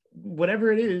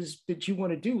 whatever it is that you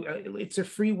want to do. It's a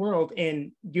free world,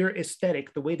 and your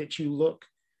aesthetic, the way that you look,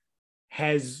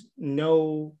 has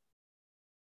no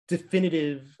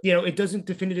definitive, it doesn't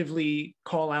definitively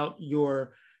call out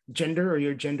your gender or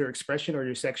your gender expression or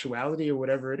your sexuality or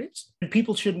whatever it is.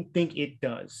 People shouldn't think it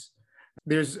does.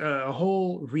 There's a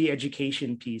whole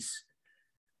re-education piece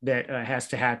that has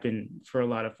to happen for a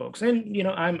lot of folks. And,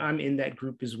 I'm in that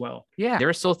group as well. Yeah. There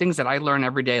are still things that I learn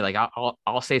every day. Like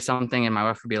I'll say something and my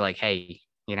wife would be like, hey,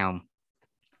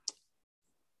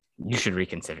 you should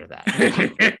reconsider that.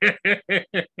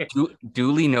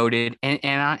 Duly noted.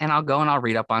 And I'll go and I'll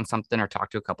read up on something or talk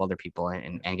to a couple other people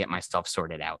and get myself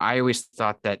sorted out. I always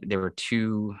thought that there were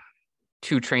two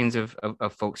trains of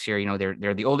folks here.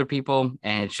 They're the older people,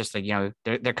 and it's just like,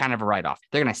 they're kind of a write-off.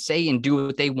 They're going to say and do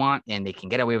what they want, and they can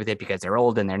get away with it because they're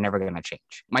old and they're never going to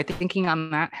change. My thinking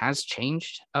on that has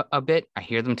changed a bit. I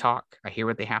hear them talk, I hear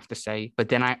what they have to say, but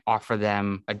then I offer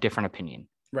them a different opinion.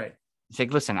 Right. It's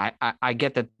like, listen, I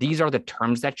get that these are the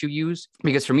terms that you use,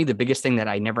 because for me, the biggest thing that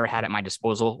I never had at my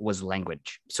disposal was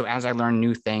language. So as I learn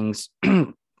new things,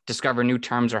 discover new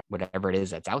terms or whatever it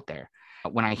is that's out there,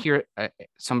 when I hear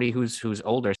somebody who's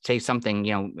older say something,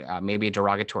 maybe a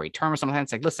derogatory term or something,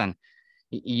 it's like, listen,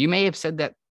 you may have said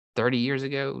that 30 years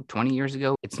ago, 20 years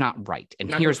ago. It's not right.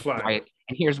 And here's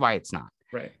why it's not.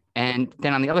 Right. And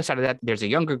then on the other side of that, there's a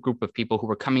younger group of people who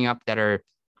are coming up that are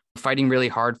fighting really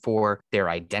hard for their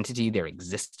identity, their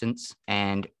existence.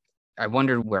 And I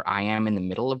wonder where I am in the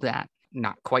middle of that.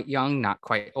 Not quite young, not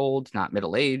quite old, not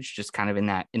middle-aged, just kind of in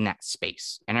that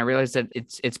space. And I realized that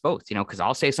it's both, because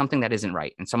I'll say something that isn't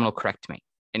right and someone will correct me.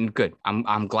 And good.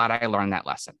 I'm glad I learned that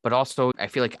lesson. But also I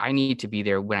feel like I need to be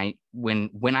there when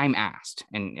I'm asked,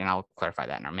 and I'll clarify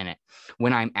that in a minute,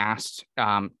 when I'm asked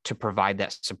to provide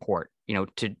that support,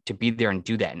 to be there and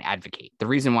do that and advocate. The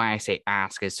reason why I say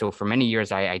ask is, so for many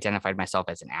years I identified myself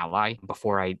as an ally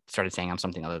before I started saying I'm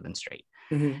something other than straight.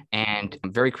 Mm-hmm. And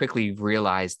very quickly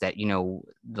realized that,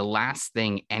 the last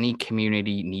thing any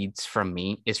community needs from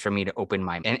me is for me to open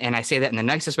my, and I say that in the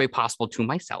nicest way possible to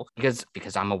myself, because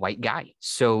I'm a white guy.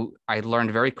 So I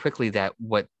learned very quickly that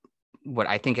what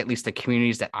I think at least the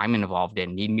communities that I'm involved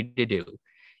in need me to do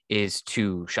is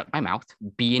to shut my mouth,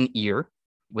 be an ear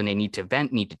when they need to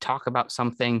vent, need to talk about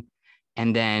something.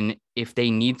 And then if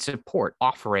they need support,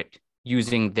 offer it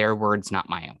using their words, not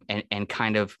my own, and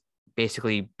kind of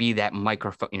basically be that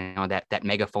microphone, that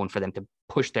megaphone for them to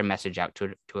push their message out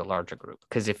to a larger group.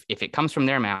 Because if it comes from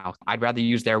their mouth, I'd rather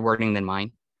use their wording than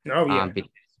mine. Oh, yeah.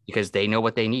 Because they know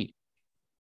what they need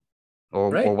or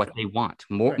what they want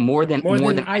more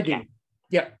than I do.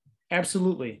 Yeah,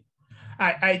 absolutely.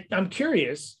 I'm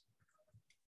curious.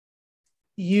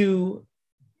 You,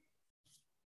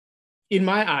 in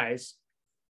my eyes,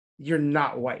 you're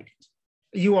not white.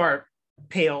 You are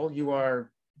pale. You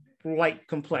are light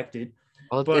complected.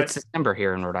 Well, but it's December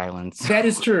here in Rhode Island. So. That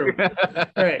is true.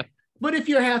 Right. But if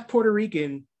you're half Puerto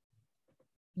Rican,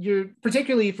 you're,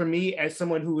 particularly for me as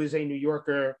someone who is a New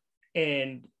Yorker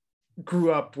and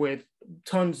grew up with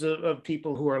tons of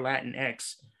people who are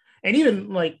Latinx. And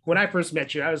even like when I first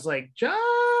met you, I was like, Josh,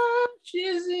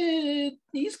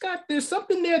 there's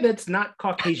something there that's not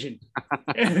Caucasian.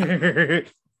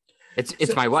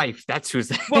 It's my wife. That's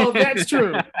who's. Well, that's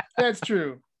true. That's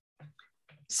true.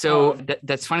 So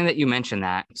that's funny that you mentioned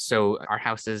that. So our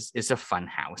house is a fun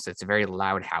house. It's a very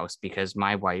loud house because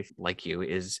my wife, like you,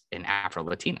 is an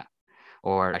Afro-Latina,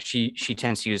 or she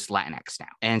tends to use Latinx now.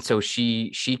 And so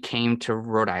she came to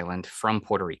Rhode Island from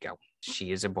Puerto Rico.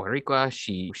 She is a Boricua.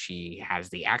 She has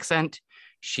the accent.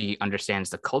 She understands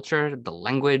the culture, the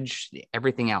language,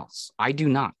 everything else. I do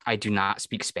not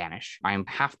speak Spanish. I'm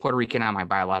half Puerto Rican on my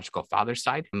biological father's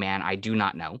side. Man, I do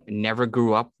not know. Never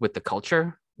grew up with the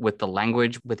culture, with the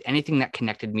language, with anything that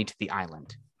connected me to the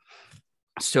island.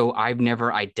 So I've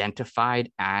never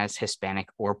identified as Hispanic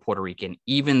or Puerto Rican,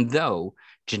 even though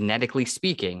genetically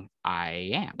speaking,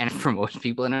 I am. And for most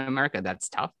people in America, that's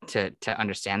tough to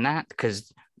understand that,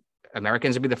 because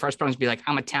Americans would be the first ones to be like,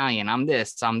 I'm Italian, I'm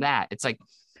this, I'm that. It's like,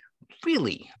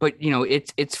 really? But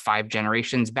it's 5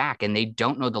 generations back, and they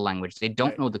don't know the language, they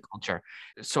don't know the culture.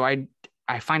 So I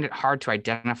find it hard to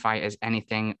identify as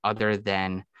anything other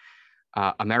than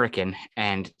American,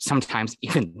 and sometimes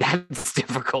even that's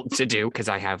difficult to do because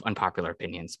I have unpopular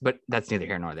opinions, but that's neither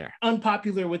here nor there.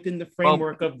 Unpopular within the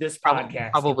framework of this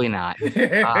podcast. Probably not.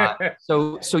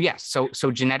 So yes,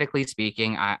 so genetically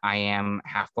speaking, I am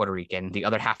half Puerto Rican. The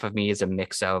other half of me is a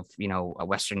mix of a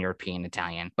Western European,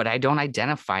 Italian, but I don't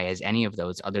identify as any of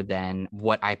those other than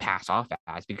what I pass off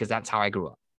as, because that's how I grew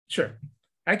up. Sure,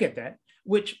 I get that.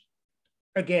 Which,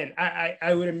 again,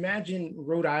 I would imagine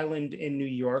Rhode Island and New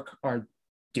York are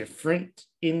different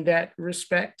in that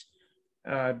respect,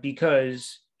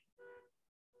 because,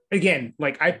 again,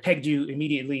 like, I pegged you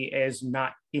immediately as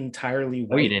not entirely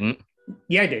white. Oh, you didn't?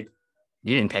 Yeah, I did.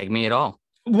 You didn't peg me at all.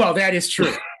 Well, that is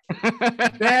true.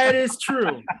 That is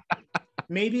true.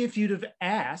 Maybe if you'd have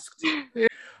asked.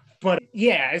 But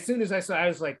yeah, as soon as I saw, I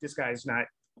was like, this guy's not.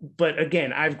 But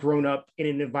again, I've grown up in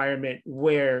an environment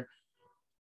where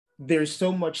there's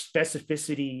so much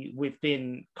specificity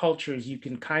within cultures, you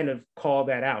can kind of call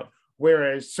that out.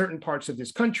 Whereas certain parts of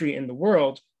this country and the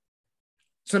world,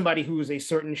 somebody who is a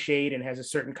certain shade and has a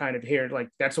certain kind of hair, like,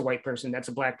 that's a white person, that's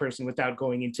a black person, without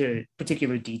going into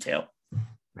particular detail.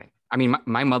 Right. I mean,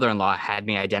 my mother-in-law had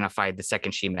me identified the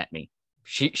second she met me.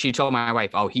 She told my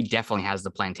wife, "Oh, he definitely has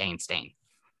the plantain stain."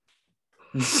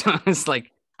 So it's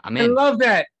like, I'm in. I love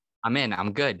that. I'm in.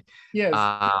 I'm good. Yes.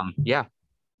 Yeah.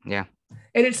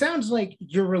 And it sounds like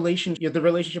the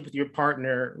relationship with your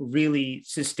partner really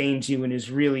sustains you and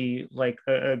is really like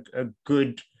a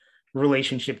good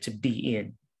relationship to be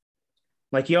in.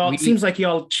 Like, it seems like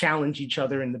y'all challenge each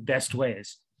other in the best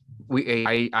ways.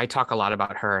 I talk a lot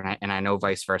about her, and I know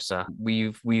vice versa.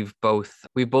 We've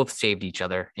both saved each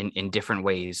other in different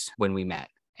ways when we met.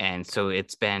 And so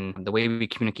it's been, the way we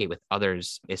communicate with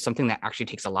others is something that actually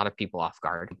takes a lot of people off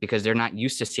guard, because they're not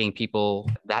used to seeing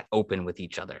people that open with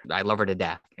each other. I love her to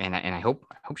death, and I hope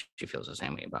she feels the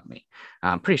same way about me.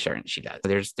 I'm pretty sure she does.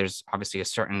 There's obviously a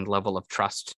certain level of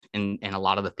trust in a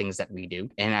lot of the things that we do.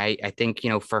 And I think,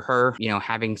 for her,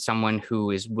 having someone who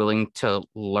is willing to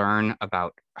learn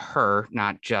about her,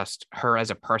 not just her as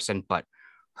a person, but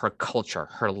her culture,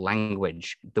 her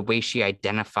language, the way she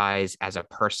identifies as a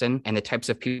person, and the types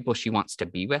of people she wants to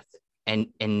be with, and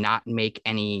not make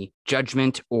any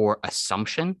judgment or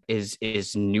assumption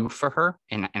is new for her.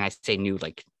 And I say new,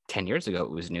 like 10 years ago it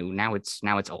was new. Now it's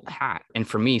old hat. And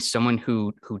for me, someone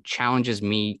who challenges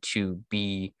me to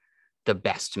be the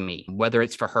best me, whether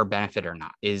it's for her benefit or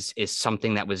not, is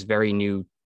something that was very new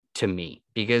to me,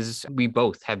 because we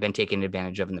both have been taken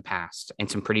advantage of in the past in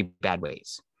some pretty bad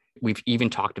ways. We've even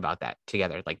talked about that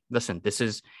together. Like, listen, this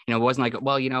is, it wasn't like,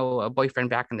 well, a boyfriend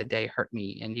back in the day hurt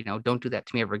me, and, don't do that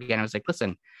to me ever again. I was like,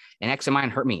 listen, an ex of mine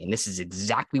hurt me, and this is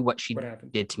exactly what she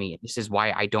did to me. This is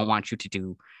why I don't want you to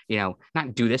do,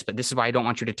 not do this, but this is why I don't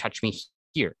want you to touch me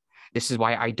here. This is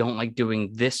why I don't like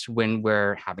doing this when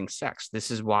we're having sex.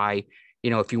 This is why,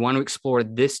 if you want to explore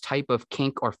this type of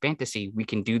kink or fantasy, we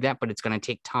can do that, but it's going to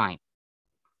take time.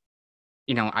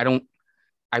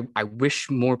 I wish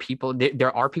more people,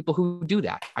 there are people who do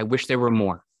that. I wish there were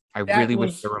more. I really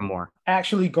wish there were more.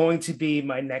 Actually going to be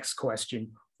my next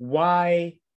question.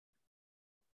 Why,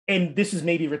 and this is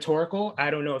maybe rhetorical,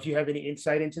 I don't know if you have any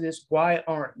insight into this, why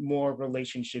aren't more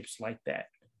relationships like that?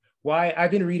 Why?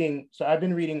 I've been reading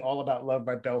All About Love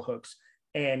by Bell Hooks,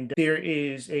 and there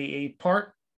is a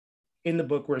part in the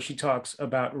book where she talks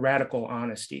about radical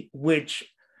honesty, which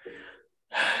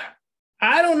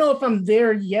I don't know if I'm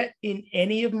there yet in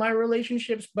any of my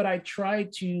relationships, but I try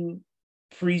to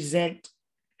present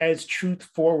as truth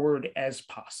forward as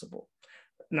possible.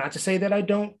 Not to say that I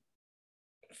don't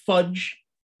fudge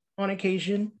on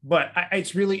occasion, but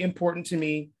it's really important to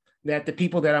me that the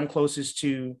people that I'm closest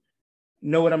to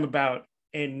know what I'm about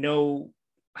and know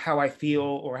how I feel,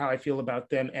 or how I feel about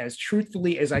them, as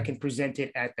truthfully as I can present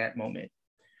it at that moment.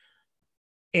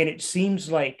 And it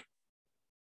seems like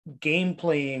game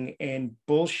playing and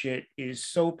bullshit is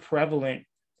so prevalent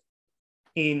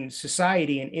in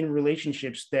society and in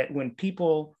relationships that when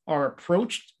people are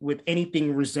approached with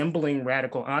anything resembling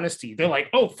radical honesty, they're like,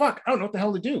 oh, fuck, I don't know what the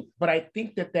hell to do. But I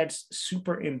think that that's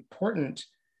super important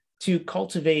to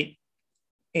cultivate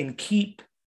and keep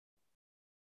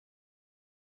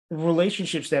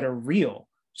relationships that are real.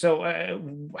 So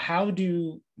how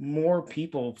do more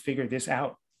people figure this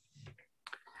out?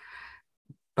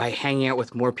 By hanging out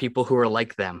with more people who are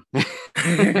like them. uh,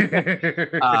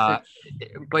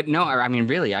 but no, I mean,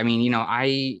 really, I mean,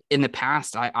 in the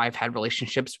past, I've had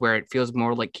relationships where it feels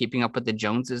more like keeping up with the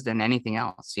Joneses than anything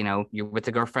else. You're with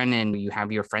a girlfriend and you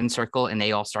have your friend circle and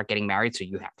they all start getting married. So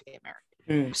you have to get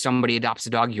married. Somebody adopts a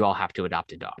dog, you all have to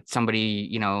adopt a dog.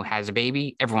 Somebody, has a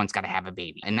baby, everyone's got to have a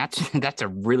baby. And that's a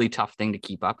really tough thing to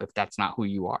keep up if that's not who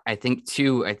you are. I think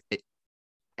too, I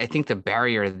think the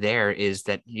barrier there is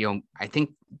that, I think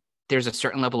there's a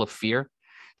certain level of fear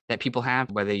that people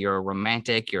have, whether you're a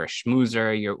romantic, you're a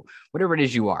schmoozer, you're whatever it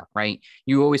is you are, right?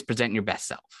 You always present your best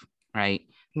self, right?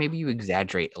 Maybe you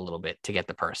exaggerate a little bit to get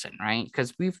the person, right?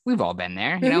 Because we've all been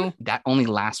there, that only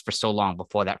lasts for so long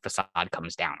before that facade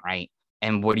comes down, right?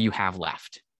 And what do you have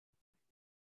left?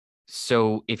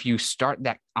 So if you start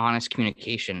that honest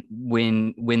communication,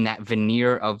 when that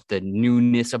veneer of the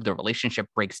newness of the relationship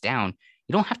breaks down,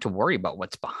 you don't have to worry about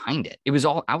what's behind it. It was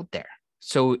all out there.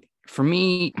 So for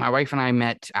me, my wife and I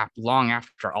met long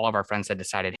after all of our friends had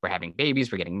decided we're having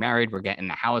babies, we're getting married, we're getting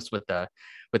the house with the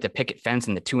picket fence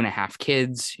and the 2.5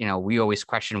 kids. We always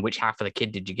question which half of the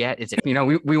kid did you get? Is it,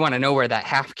 we want to know where that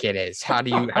half kid is. How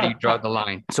do you draw the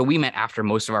line? So we met after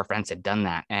most of our friends had done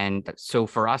that. And so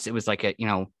for us, it was like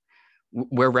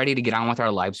we're ready to get on with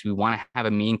our lives. We want to have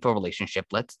a meaningful relationship.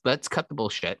 Let's cut the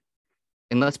bullshit.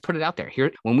 And let's put it out there. Here,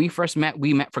 when we first met,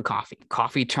 we met for coffee.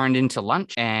 Coffee turned into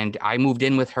lunch, and I moved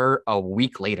in with her a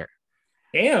week later.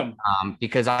 Damn.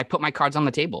 Because I put my cards on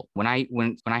the table. When I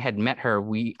had met her,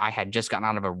 I had just gotten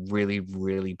out of a really,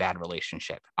 really bad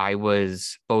relationship. I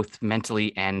was both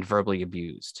mentally and verbally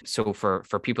abused. So for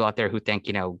people out there who think,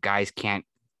 guys can't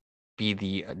be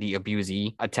the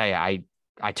abusee, I tell you,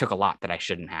 I took a lot that I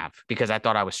shouldn't have because I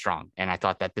thought I was strong, and I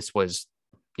thought that this was,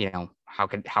 how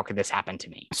could this happen to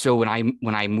me? So when I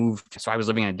moved, so I was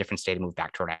living in a different state and moved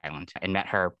back to Rhode Island and met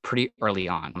her pretty early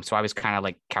on. So I was kind of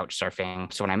like couch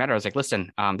surfing. So when I met her, I was like,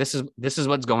 listen, this is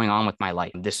what's going on with my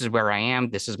life. This is where I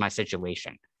am. This is my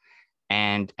situation.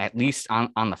 And at least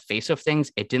on the face of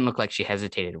things, it didn't look like she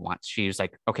hesitated once. She was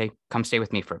like, okay, come stay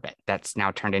with me for a bit. That's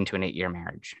now turned into an 8-year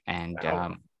marriage. And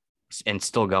wow. And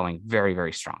still going very,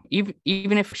 very strong.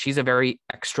 Even if she's a very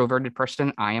extroverted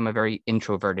person, I am a very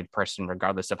introverted person,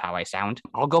 regardless of how I sound.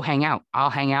 I'll go hang out. I'll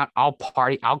hang out. I'll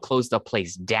party. I'll close the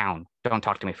place down. Don't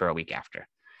talk to me for a week after.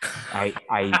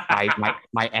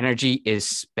 My energy is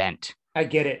spent. I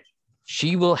get it.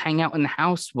 She will hang out in the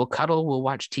house. We'll cuddle. We'll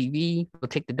watch TV. We'll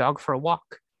take the dog for a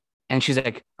walk. And she's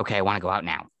like, okay, I want to go out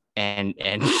now. And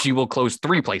she will close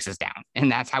 3 places down.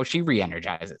 And that's how she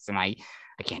re-energizes. And I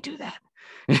can't do that.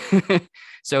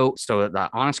 So the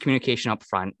honest communication up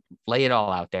front, lay it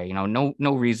all out there,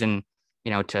 no reason,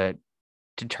 to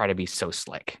try to be so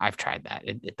slick. I've tried that.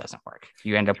 It doesn't work.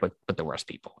 You end up with the worst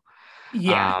people.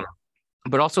 Yeah.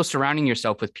 But also surrounding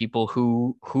yourself with people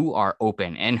who are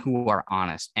open and who are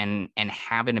honest and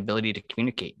have an ability to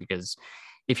communicate, because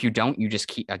if you don't, you just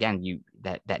keep, again,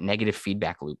 that negative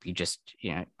feedback loop. You just,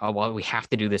 oh, well, we have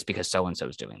to do this because so-and-so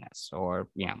is doing this, or,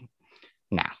 no,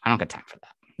 I don't got time for that.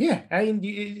 Yeah, I mean,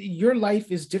 your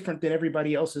life is different than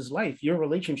everybody else's life. Your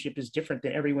relationship is different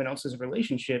than everyone else's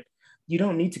relationship. You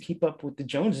don't need to keep up with the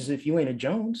Joneses if you ain't a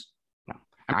Jones. No,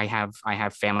 I have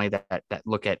family that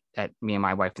look at me and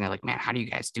my wife and they're like, man, how do you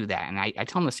guys do that? And I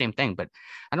tell them the same thing, but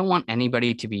I don't want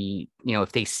anybody to be,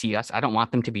 if they see us, I don't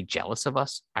want them to be jealous of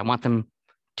us. I want them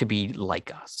to be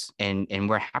like us, and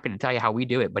we're happy to tell you how we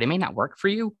do it, but it may not work for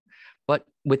you, but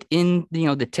within,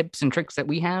 the tips and tricks that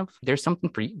we have, there's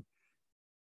something for you.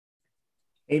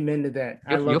 Amen to that.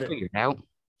 I love You'll it. figure it out.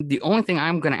 The only thing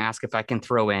I'm going to ask if I can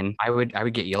throw in, I would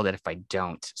get yelled at if I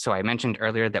don't. So I mentioned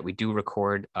earlier that we do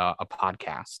record a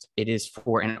podcast. It is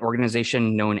for an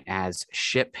organization known as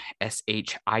SHIP,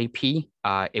 SHIP.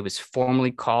 It was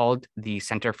formerly called the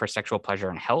Center for Sexual Pleasure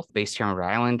and Health, based here in Rhode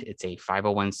Island. It's a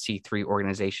 501c3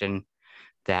 organization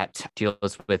that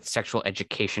deals with sexual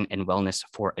education and wellness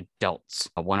for adults.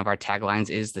 One of our taglines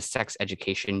is the sex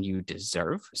education you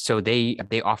deserve. So they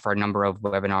offer a number of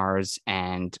webinars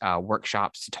and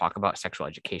workshops to talk about sexual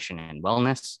education and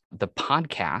wellness. The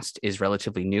podcast is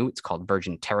relatively new. It's called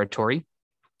Virgin Territory.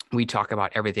 We talk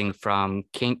about everything from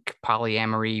kink,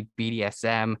 polyamory,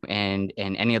 BDSM, and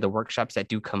any of the workshops that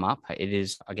do come up. It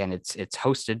is, again, it's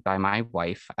hosted by my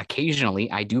wife.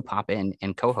 Occasionally, I do pop in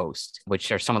and co-host,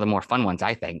 which are some of the more fun ones,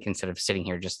 I think, instead of sitting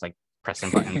here just like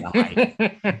pressing buttons on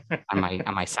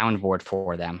my soundboard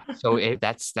for them. So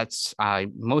that's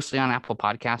mostly on Apple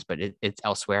Podcasts, but it's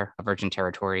elsewhere, a Virgin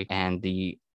Territory. And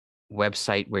the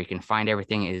website where you can find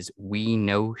everything is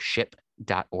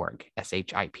weknowship.org,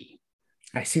 SHIP.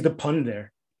 I see the pun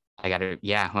there.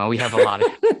 Well, we have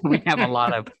a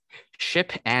lot of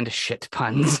ship and shit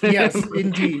puns. Yes,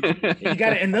 indeed. You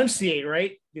got to enunciate,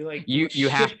 right? Be like, you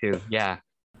have to. Yeah.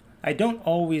 I don't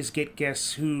always get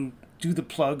guests who do the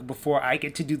plug before I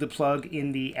get to do the plug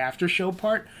in the after show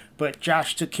part, but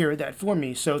Josh took care of that for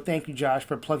me. So thank you, Josh,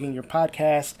 for plugging your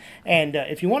podcast. And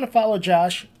if you want to follow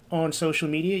Josh on social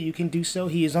media, you can do so.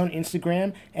 He is on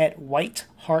Instagram at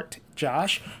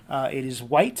WhiteHeartJosh. It is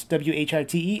White, WHITE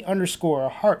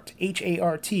 _ Heart, HART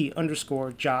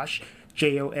 _ Josh.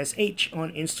 Josh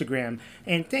on Instagram.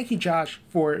 And thank you, Josh,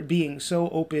 for being so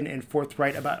open and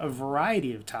forthright about a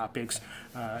variety of topics.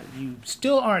 You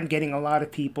still aren't getting a lot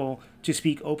of people to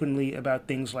speak openly about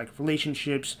things like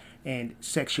relationships and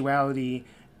sexuality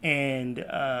and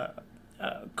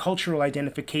cultural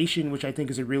identification, which I think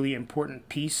is a really important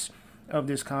piece of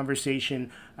this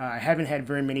conversation. I haven't had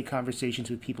very many conversations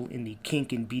with people in the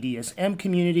kink and BDSM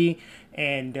community,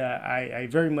 and I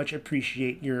very much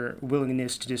appreciate your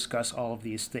willingness to discuss all of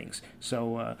these things.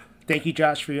 So thank you,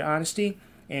 Josh, for your honesty,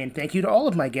 and thank you to all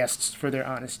of my guests for their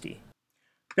honesty.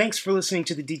 Thanks for listening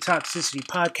to the Detoxicity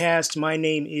Podcast. My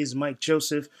name is Mike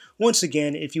Joseph. Once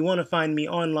again, if you want to find me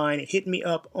online, hit me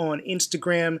up on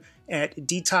Instagram at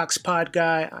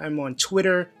DetoxPodGuy. I'm on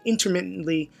Twitter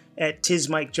intermittently at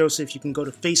TizMikeJoseph. You can go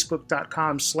to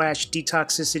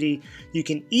Facebook.com/Detoxicity. You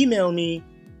can email me,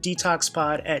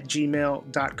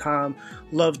 detoxpod@gmail.com.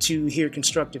 Love to hear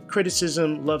constructive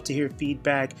criticism, love to hear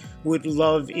feedback. Would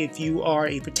love if you are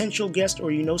a potential guest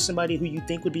or you know somebody who you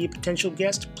think would be a potential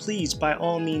guest, please by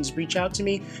all means reach out to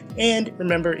me. And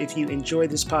remember, if you enjoy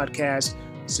this podcast,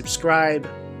 subscribe,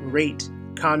 rate,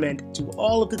 comment, do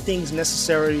all of the things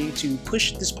necessary to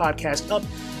push this podcast up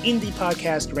in the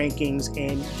podcast rankings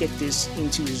and get this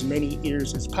into as many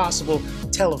ears as possible.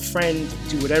 Tell a friend,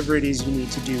 do whatever it is you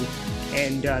need to do.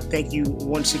 And thank you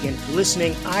once again for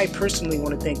listening. I personally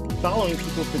want to thank the following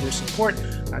people for their support: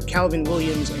 Calvin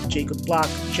Williams and Jacob Block,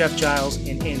 Jeff Giles,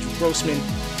 and Andrew Grossman.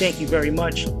 Thank you very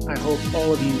much. I hope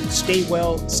all of you stay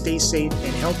well, stay safe,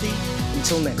 and healthy.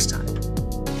 Until next time.